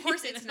 do, of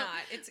course it's not.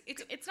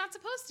 It's not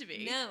supposed to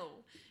be. No,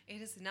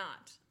 it is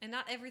not, and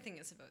not everything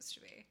is supposed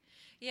to be.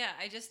 Yeah,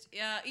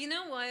 you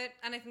know what?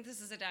 And I think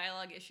this is a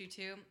dialogue issue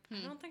too.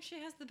 I don't think she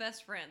has the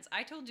best friends.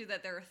 I told you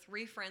that there are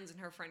 3 friends in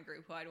her friend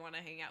group who I'd want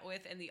to hang out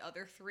with, and the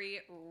other 3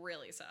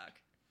 really suck.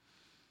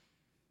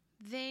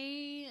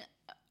 They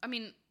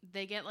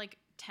get like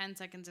 10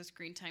 seconds of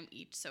screen time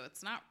each, so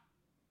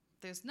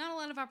there's not a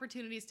lot of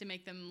opportunities to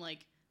make them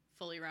like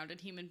fully rounded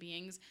human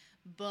beings,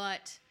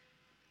 but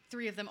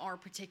 3 of them are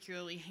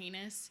particularly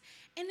heinous.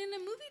 And in a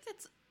movie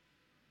that's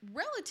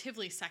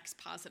relatively sex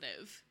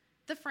positive,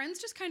 the friends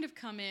just kind of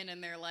come in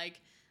and they're like,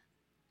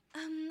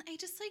 I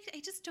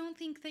just don't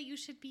think that you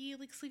should be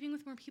like sleeping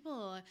with more people.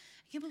 I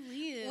can't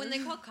believe when they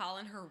call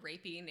Colin her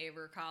rapey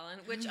neighbor Colin,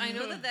 which I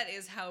know that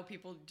is how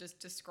people just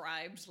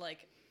described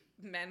like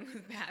men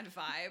with bad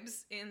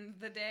vibes in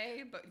the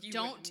day, but you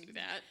don't do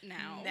that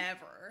now.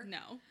 Never.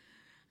 No.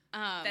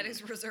 That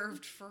is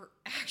reserved for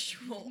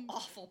actual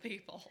awful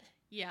people.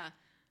 Yeah.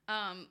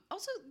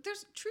 Also,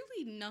 there's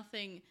truly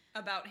nothing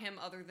about him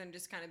other than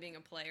just kind of being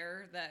a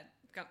player that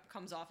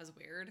comes off as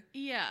weird.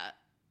 Yeah.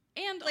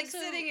 And like also,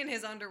 sitting in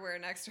his underwear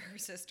next to her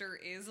sister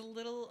is a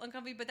little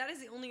uncomfy, but that is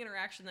the only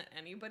interaction that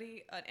any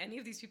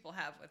of these people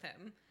have with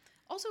him.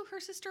 Also, her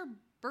sister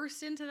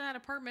burst into that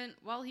apartment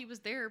while he was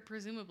there,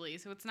 presumably.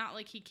 So it's not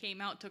like he came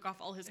out, took off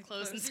all his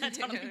clothes, and sat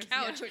down on the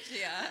couch.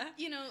 Yeah.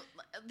 You know,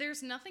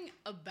 there's nothing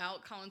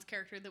about Colin's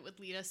character that would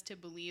lead us to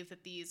believe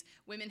that these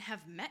women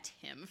have met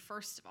him,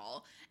 first of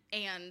all,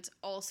 and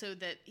also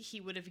that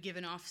he would have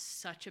given off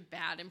such a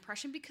bad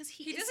impression because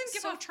he doesn't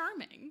give off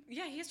charming.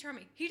 Yeah, he is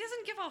charming. He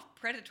doesn't give off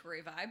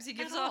predatory vibes. He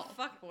gives off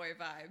fuckboy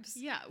vibes.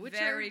 Yeah, which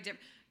very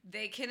different.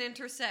 They can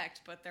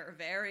intersect, but they're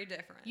very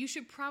different. You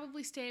should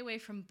probably stay away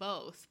from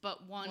both,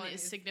 but one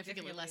is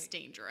significantly less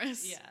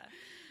dangerous. Yeah.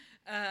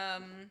 I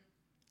think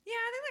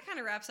that kind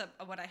of wraps up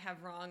what I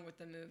have wrong with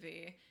the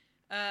movie.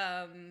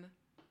 Now,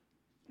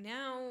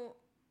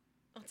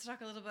 let's talk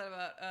a little bit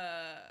about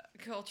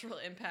cultural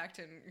impact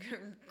and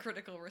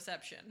critical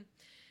reception.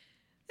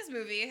 This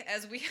movie,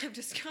 as we have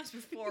discussed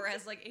before,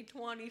 has like a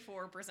 24%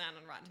 on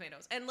Rotten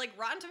Tomatoes. And like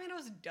Rotten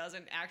Tomatoes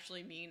doesn't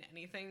actually mean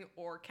anything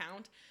or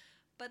count.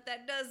 But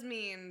that does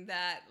mean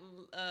that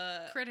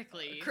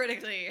critically,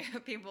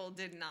 people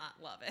did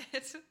not love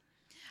it.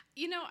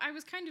 You know, I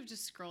was kind of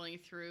just scrolling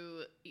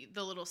through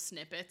the little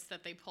snippets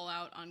that they pull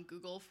out on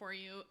Google for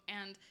you,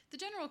 and the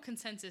general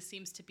consensus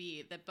seems to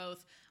be that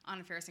both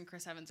Anna Faris and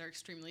Chris Evans are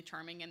extremely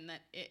charming, and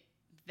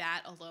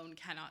that alone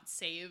cannot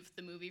save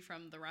the movie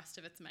from the rest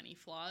of its many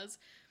flaws,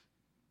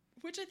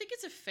 which I think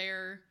is a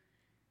fair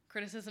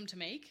criticism to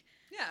make.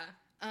 Yeah.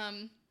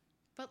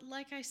 But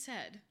like I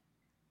said,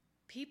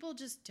 people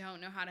just don't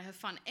know how to have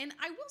fun. And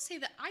I will say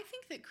that I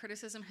think that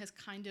criticism has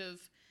kind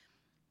of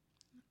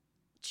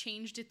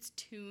changed its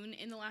tune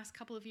in the last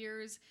couple of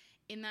years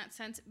in that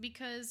sense,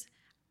 because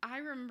I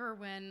remember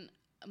when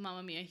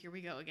Mamma Mia, Here We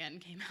Go Again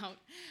came out,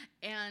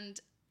 and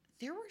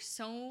there were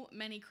so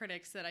many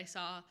critics that I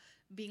saw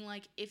being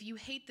like, if you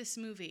hate this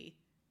movie,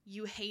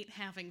 you hate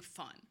having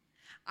fun.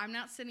 I'm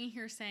not sitting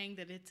here saying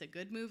that it's a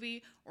good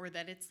movie or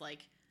that it's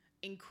like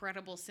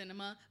incredible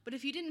cinema, but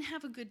if you didn't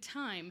have a good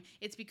time,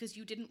 it's because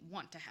you didn't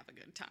want to have a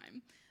good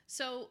time.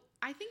 So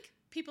I think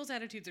people's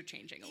attitudes are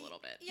changing a little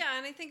bit. Yeah,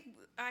 and I think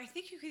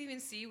you could even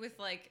see with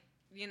like,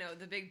 you know,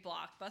 the big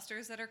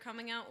blockbusters that are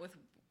coming out with,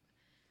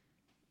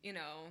 you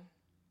know,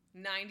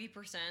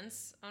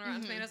 90% on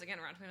Rotten Tomatoes. Again,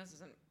 Rotten Tomatoes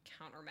doesn't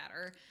count or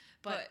matter,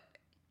 but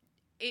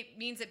it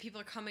means that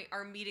people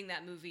are meeting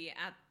that movie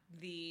at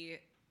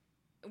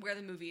where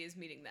the movie is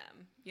meeting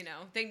them. You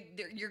know,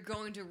 you're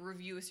going to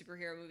review a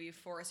superhero movie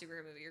for a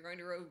superhero movie. You're going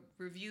to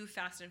review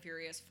Fast and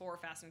Furious for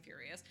Fast and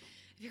Furious.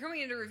 If you're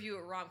coming in to review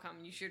a rom-com,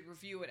 you should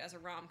review it as a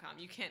rom-com.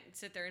 You can't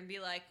sit there and be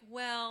like,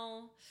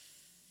 well,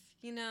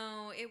 you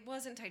know, it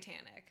wasn't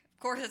Titanic. Of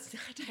course it's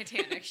not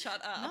Titanic.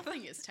 Shut up.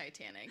 Nothing is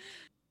Titanic.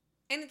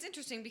 And it's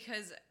interesting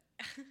because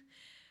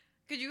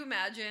could you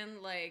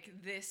imagine like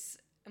this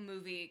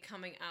movie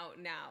coming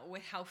out now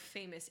with how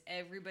famous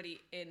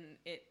everybody in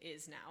it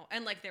is now?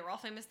 And like they were all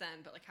famous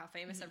then, but like how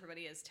famous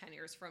everybody is 10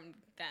 years from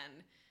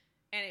then,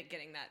 and it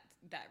getting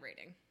that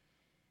rating.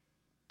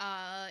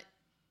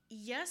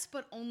 Yes,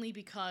 but only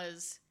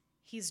because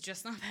he's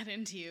just not that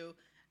into you.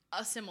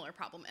 A similar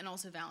problem. And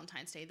also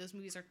Valentine's Day. Those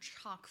movies are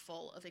chock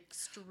full of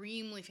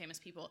extremely famous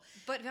people.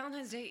 But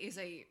Valentine's Day is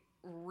a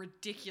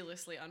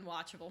ridiculously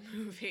unwatchable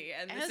movie,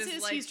 and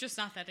he's just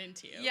not that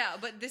into you. Yeah,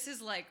 but this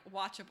is like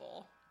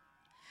watchable.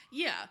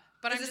 Yeah,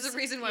 but This I'm is just the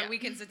reason why yeah. we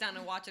can sit down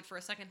and watch it for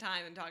a second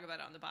time and talk about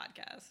it on the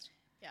podcast.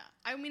 Yeah,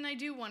 I mean, I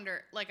do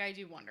wonder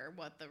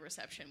what the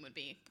reception would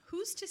be.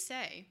 Who's to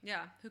say?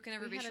 Yeah, who can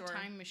ever We be had sure? a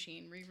time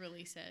machine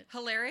re-release it.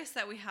 Hilarious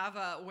that we have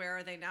a Where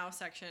Are They Now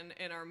section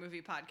in our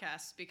movie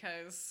podcast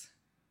because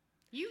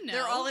You know,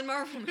 they're all in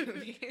Marvel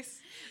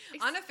movies.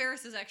 Anna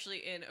Faris is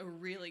actually in a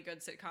really good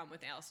sitcom with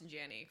Allison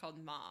Janney called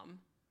Mom.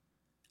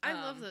 I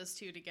love those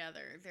two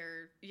together.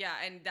 They're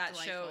And that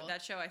delightful.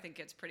 show I think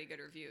gets pretty good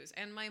reviews,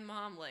 and my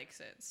mom likes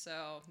it.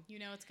 So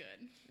it's good.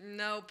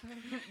 nope,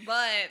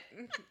 but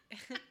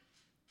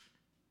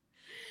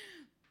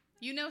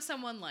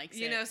Someone likes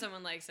it.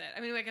 someone likes it.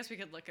 I mean, I guess we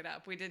could look it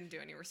up. We didn't do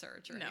any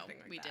research or anything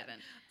like we that.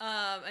 didn't.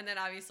 And then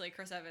obviously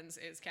Chris Evans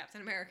is Captain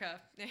America,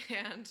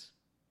 and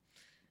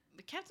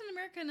But Captain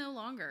America no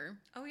longer.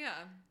 oh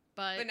yeah,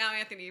 But but now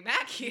Anthony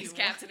Mackie is You-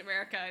 Captain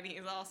America, and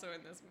he's also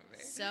in this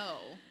movie. so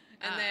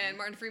And then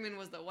Martin Freeman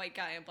was the white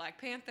guy in Black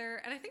Panther,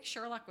 and I think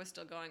Sherlock was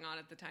still going on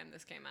at the time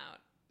this came out.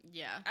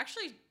 yeah,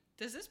 Actually,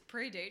 does this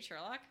predate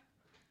Sherlock?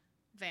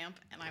 Vamp,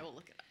 and I will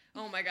look it up.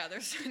 Oh my God,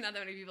 there's not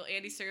that many people.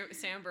 Andy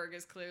Samberg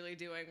is clearly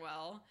doing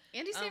well.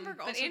 Andy Samberg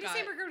but also Andy got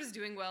Samberg was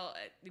doing well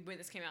when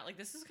this came out. Like,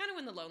 this is kind of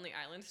when the Lonely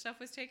Island stuff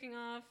was taking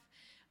off.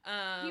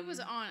 he was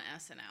on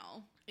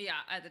SNL. Yeah,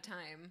 at the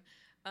time.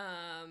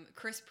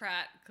 Chris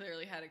Pratt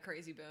clearly had a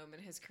crazy boom in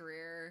his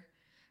career.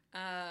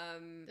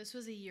 This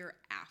was a year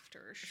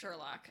after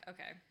Sherlock.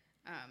 Okay.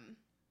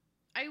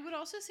 I would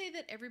also say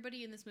that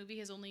everybody in this movie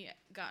has only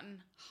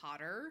gotten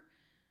hotter.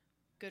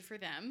 Good for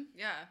them.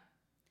 Yeah.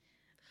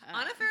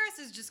 Anna Faris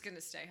is just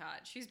gonna stay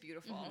hot. She's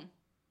beautiful.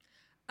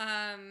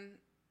 But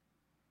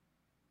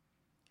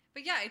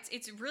yeah,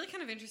 it's really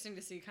kind of interesting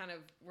to see kind of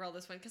where all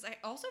this went, because I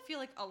also feel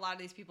like a lot of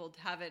these people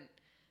haven't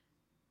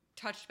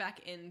touched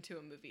back into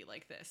a movie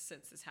like this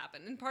since this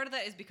happened. And part of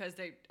that is because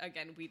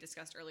we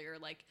discussed earlier,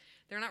 like,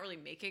 they're not really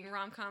making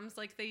rom-coms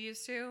like they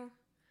used to.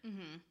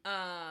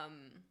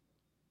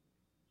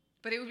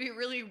 But it would be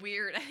really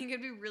weird. I think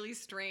it'd be really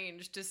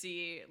strange to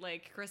see,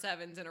 like, Chris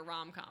Evans in a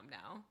rom-com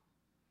now.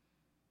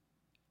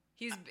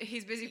 He's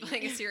busy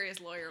playing a serious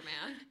lawyer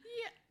man.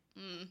 Yeah.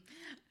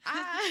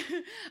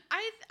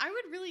 I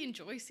would really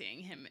enjoy seeing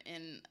him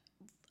in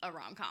a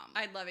rom-com.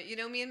 I'd love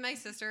it. Me and my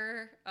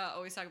sister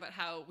always talk about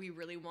how we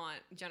really want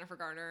Jennifer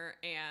Garner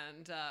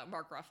and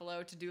Mark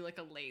Ruffalo to do like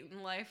a late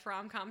in life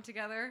rom-com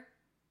together.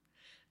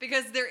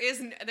 Because there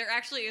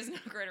actually is no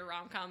greater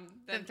rom-com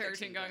than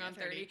 13 Going on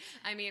 30.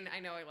 I mean, I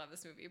know I love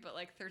this movie, but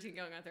like 13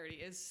 Going on 30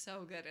 is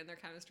so good and their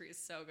chemistry is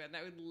so good. And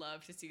I would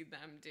love to see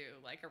them do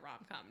like a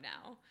rom-com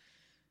now.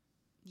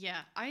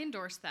 Yeah, I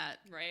endorse that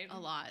Right? a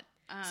lot.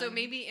 So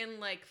maybe in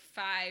like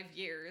 5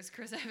 years,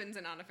 Chris Evans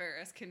and Anna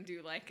Faris can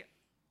do like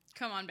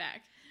come on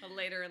back. a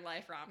later in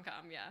life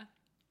rom-com, yeah.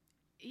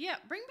 Yeah,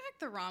 bring back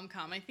the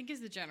rom-com, I think,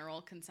 is the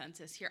general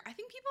consensus here. I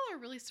think people are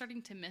really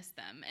starting to miss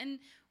them. And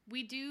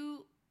we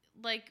do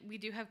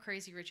have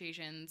Crazy Rich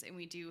Asians, and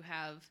we do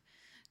have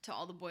To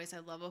All the Boys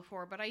I've Loved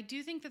Before, but I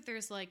do think that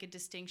there's like a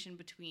distinction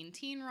between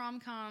teen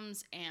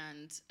rom-coms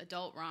and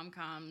adult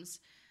rom-coms.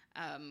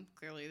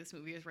 Clearly this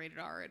movie is rated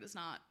R. It is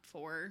not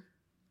for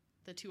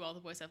the To All the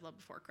Boys I've Loved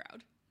Before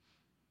crowd.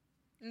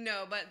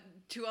 No, but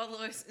To All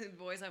the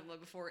Boys I've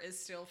Loved Before is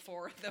still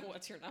for the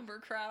What's Your Number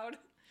crowd.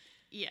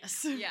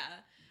 Yes. Yeah.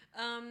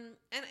 And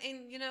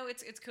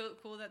it's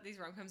cool that these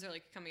rom-coms are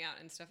like coming out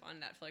and stuff on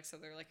Netflix, so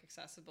they're like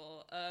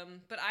accessible.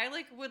 But I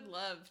like would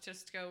love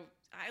just to go.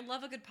 I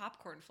love a good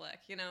popcorn flick,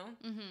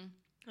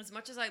 As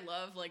much as I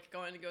love like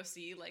going to go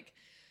see like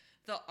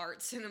the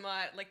art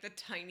cinema at like the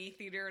tiny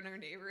theater in our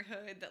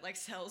neighborhood that like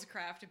sells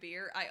craft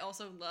beer, I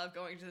also love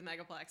going to the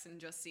Megaplex and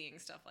just seeing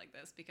stuff like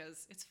this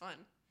because it's fun.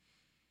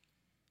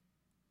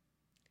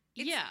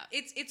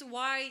 It's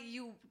why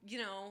you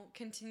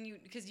continue,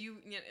 because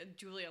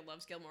Julia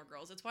loves Gilmore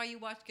Girls. It's why you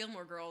watch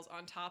Gilmore Girls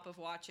on top of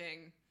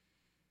watching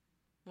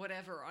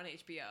whatever on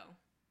HBO.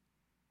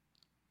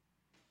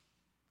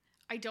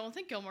 I don't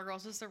think Gilmore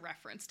Girls is the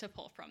reference to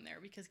pull from there,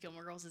 because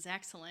Gilmore Girls is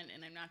excellent,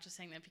 and I'm not just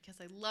saying that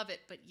because I love it,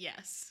 but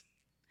yes.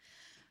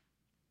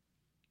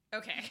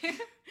 Okay.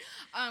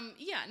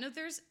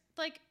 There's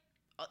like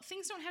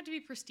things don't have to be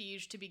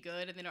prestige to be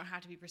good, and they don't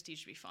have to be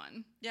prestige to be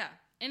fun. Yeah.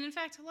 And in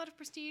fact, a lot of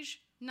prestige,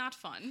 not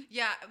fun.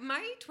 Yeah,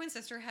 my twin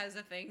sister has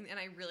a thing, and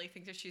I really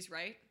think that she's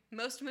right.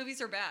 Most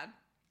movies are bad.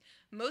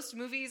 Most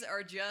movies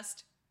are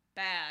just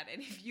bad.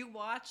 And if you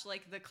watch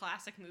like the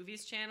Classic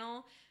Movies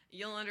channel,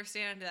 you'll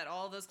understand that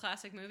all those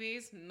classic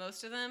movies,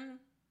 most of them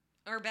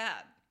are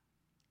bad.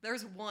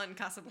 There's one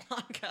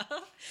Casablanca.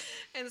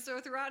 And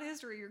so throughout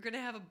history, you're going to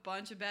have a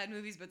bunch of bad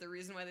movies, but the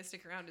reason why they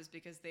stick around is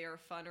because they are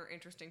fun or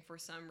interesting for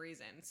some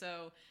reason.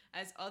 So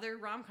as other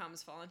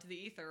rom-coms fall into the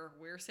ether,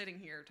 we're sitting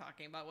here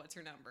talking about What's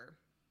Your Number.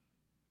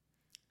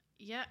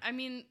 Yeah, I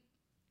mean,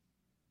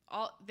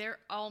 all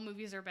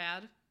movies are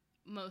bad.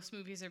 Most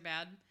movies are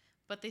bad,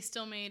 but they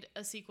still made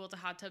a sequel to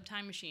Hot Tub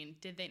Time Machine,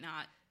 did they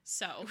not?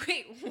 So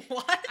wait,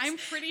 what? I'm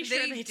pretty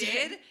sure they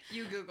did.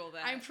 You Google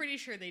that. I'm pretty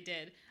sure they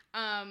did.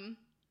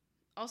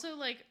 Also,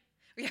 like,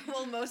 Yeah,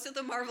 well, most of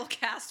the Marvel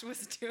cast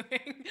was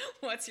doing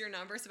What's Your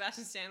Number.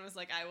 Sebastian Stan was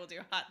like, I will do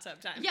Hot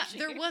Tub Time Yeah, Machine.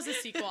 there was a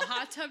sequel.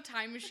 Hot Tub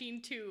Time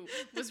Machine 2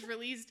 was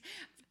released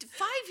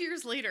 5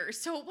 years later.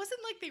 So it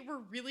wasn't like they were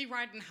really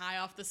riding high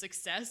off the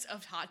success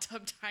of Hot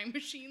Tub Time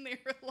Machine. They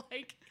were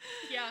like,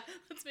 yeah,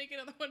 let's make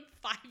another one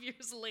 5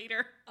 years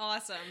later.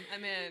 Awesome.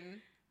 I'm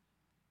in.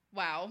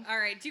 Wow. All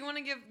right. Do you want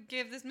to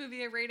give this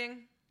movie a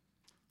rating?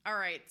 All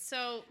right.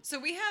 So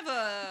we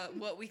have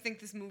what we think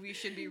this movie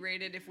should be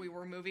rated if we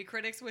were movie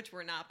critics, which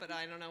we're not, but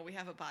I don't know. We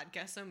have a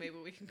podcast, so maybe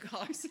we can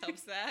call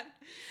ourselves that.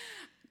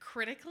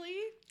 critically,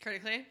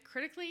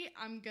 Critically?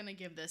 I'm going to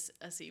give this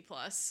a C+.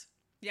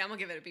 Yeah, I'm going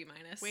to give it a B-.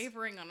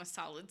 Wavering on a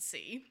solid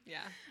C. Yeah.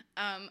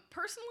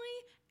 Personally,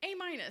 A-.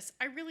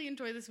 I really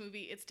enjoy this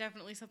movie. It's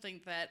definitely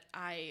something that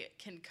I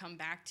can come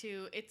back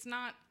to. It's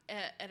not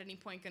at any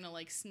point going to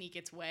like sneak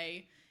its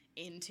way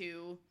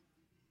into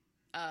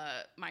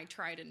my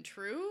tried and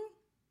true,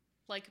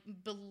 like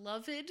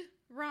beloved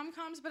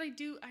rom-coms, but I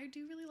do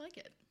really like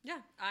it. Yeah,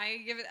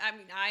 I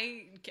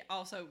I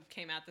also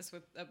came at this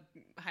with a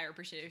higher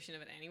appreciation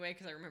of it anyway,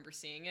 because I remember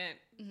seeing it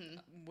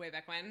way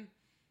back when,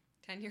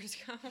 10 years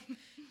ago.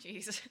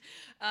 Jeez.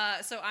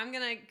 So I'm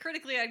gonna,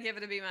 critically, I'd give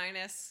it a B-.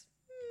 Personally,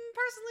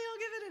 I'll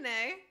give it an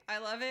A. I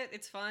love it.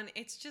 It's fun.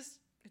 It's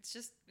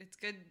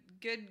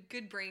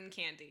good brain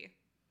candy.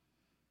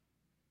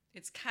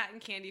 It's cotton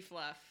candy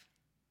fluff.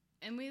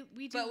 And we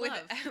do but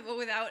love. but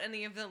without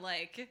any of the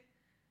like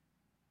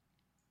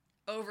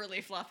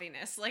overly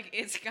fluffiness. Like,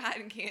 it's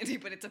cotton candy,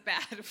 but it's a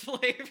bad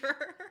flavor.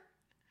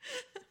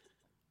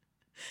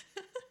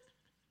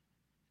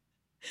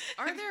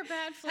 Are there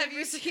bad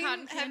flavors of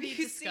cotton candy? Have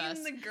you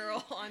seen the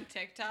girl on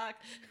TikTok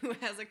who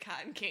has a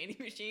cotton candy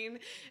machine,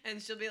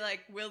 and she'll be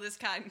like, "Will this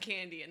cotton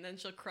candy?" And then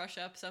she'll crush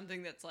up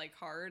something that's like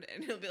hard,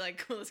 and he'll be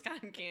like, "Will this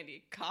cotton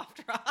candy?" Cough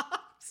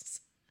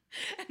drops.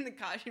 And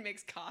she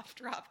makes cough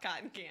drop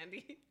cotton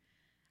candy.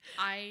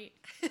 I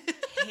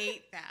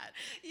hate that.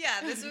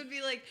 Yeah, this would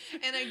be like,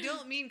 and I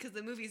don't mean because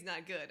the movie's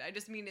not good. I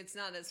just mean it's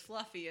not as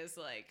fluffy as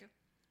like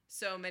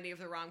so many of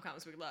the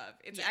rom-coms we love.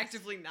 It's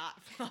actively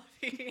not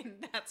fluffy,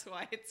 and that's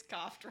why it's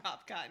cough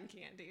drop cotton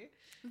candy.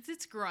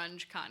 It's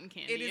grunge cotton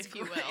candy, It is, if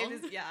you will. It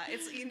is, yeah,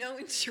 it's, in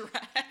Shrek.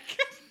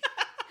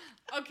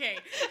 Okay.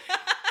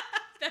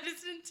 That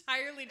is an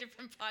entirely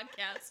different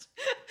podcast.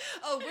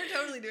 Oh, we're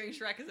totally doing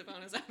Shrek as a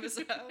bonus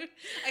episode.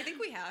 I think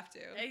we have to.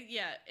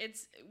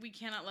 We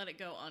cannot let it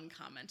go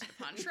uncommented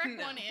upon. Shrek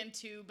No. 1 and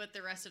 2, but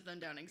the rest of them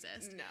don't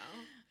exist.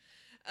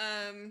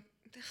 No.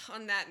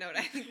 On that note,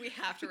 I think we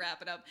have to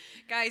wrap it up.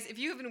 Guys, if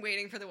you have been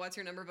waiting for the What's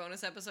Your Number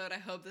bonus episode, I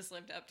hope this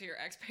lived up to your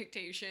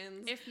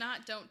expectations. If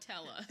not, don't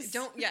tell us.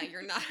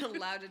 You're not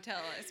allowed to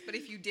tell us. But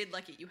if you did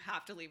like it, you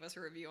have to leave us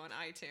a review on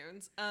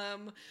iTunes.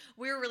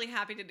 We were really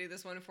happy to do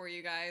this one for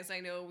you guys.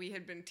 I know we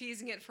had been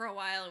teasing it for a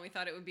while, and we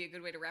thought it would be a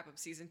good way to wrap up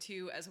season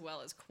 2 as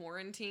well as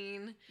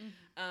quarantine.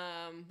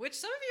 Which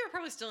some of you are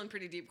probably still in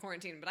pretty deep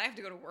quarantine, but I have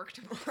to go to work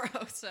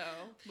tomorrow, so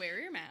wear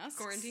your masks.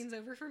 Quarantine's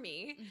over for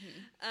me.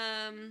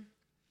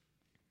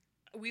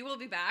 We will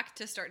be back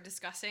to start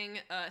discussing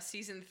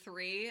season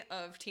 3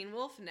 of Teen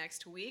Wolf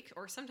next week,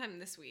 or sometime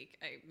this week.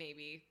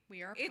 Maybe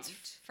we are. It's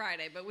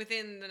Friday, but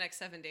within the next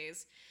 7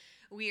 days,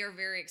 we are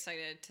very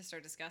excited to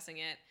start discussing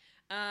it.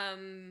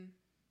 And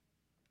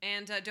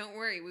don't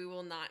worry, we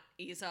will not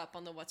ease up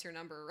on the What's Your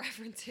Number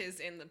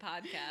references in the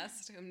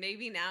podcast.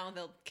 Maybe now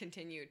they'll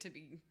continue to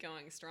be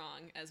going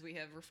strong as we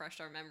have refreshed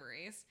our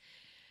memories.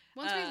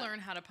 Once we learn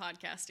how to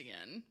podcast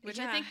again, which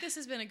I think this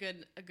has been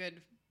a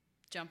good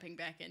jumping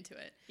back into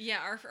it. Yeah,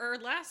 our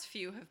last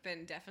few have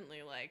been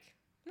definitely like,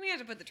 we had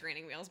to put the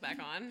training wheels back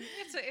on.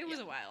 It was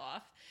a while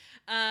off.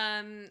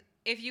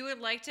 If you would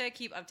like to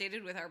keep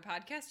updated with our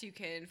podcast, you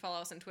can follow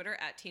us on Twitter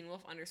at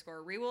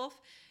TeenWolf_Rewolf.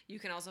 You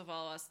can also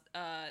follow us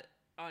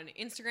on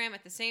Instagram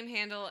at the same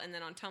handle, and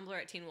then on Tumblr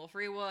at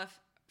TeenWolfRewolf.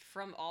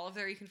 From all of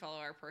there, you can follow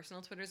our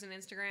personal Twitters and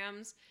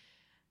Instagrams.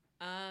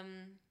 I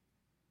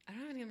don't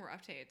have any more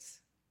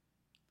updates.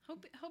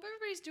 Hope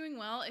everybody's doing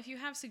well. If you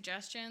have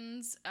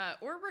suggestions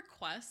or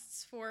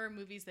requests for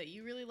movies that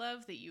you really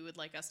love that you would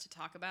like us to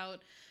talk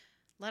about,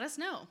 let us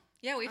know.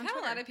 Yeah, we've had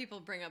Twitter. a lot of people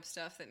bring up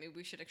stuff that maybe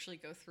we should actually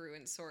go through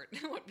and sort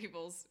what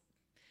people's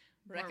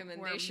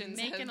recommendations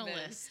We're making have a been.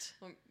 list.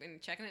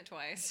 And checking it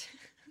twice.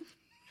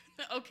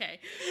 Okay,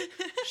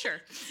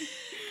 sure.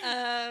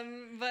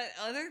 But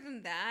other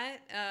than that,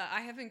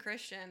 I have been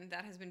Christian.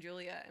 That has been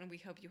Julia, and we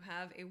hope you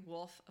have a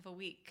wolf of a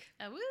week.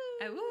 Awoo.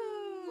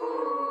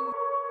 Awoo.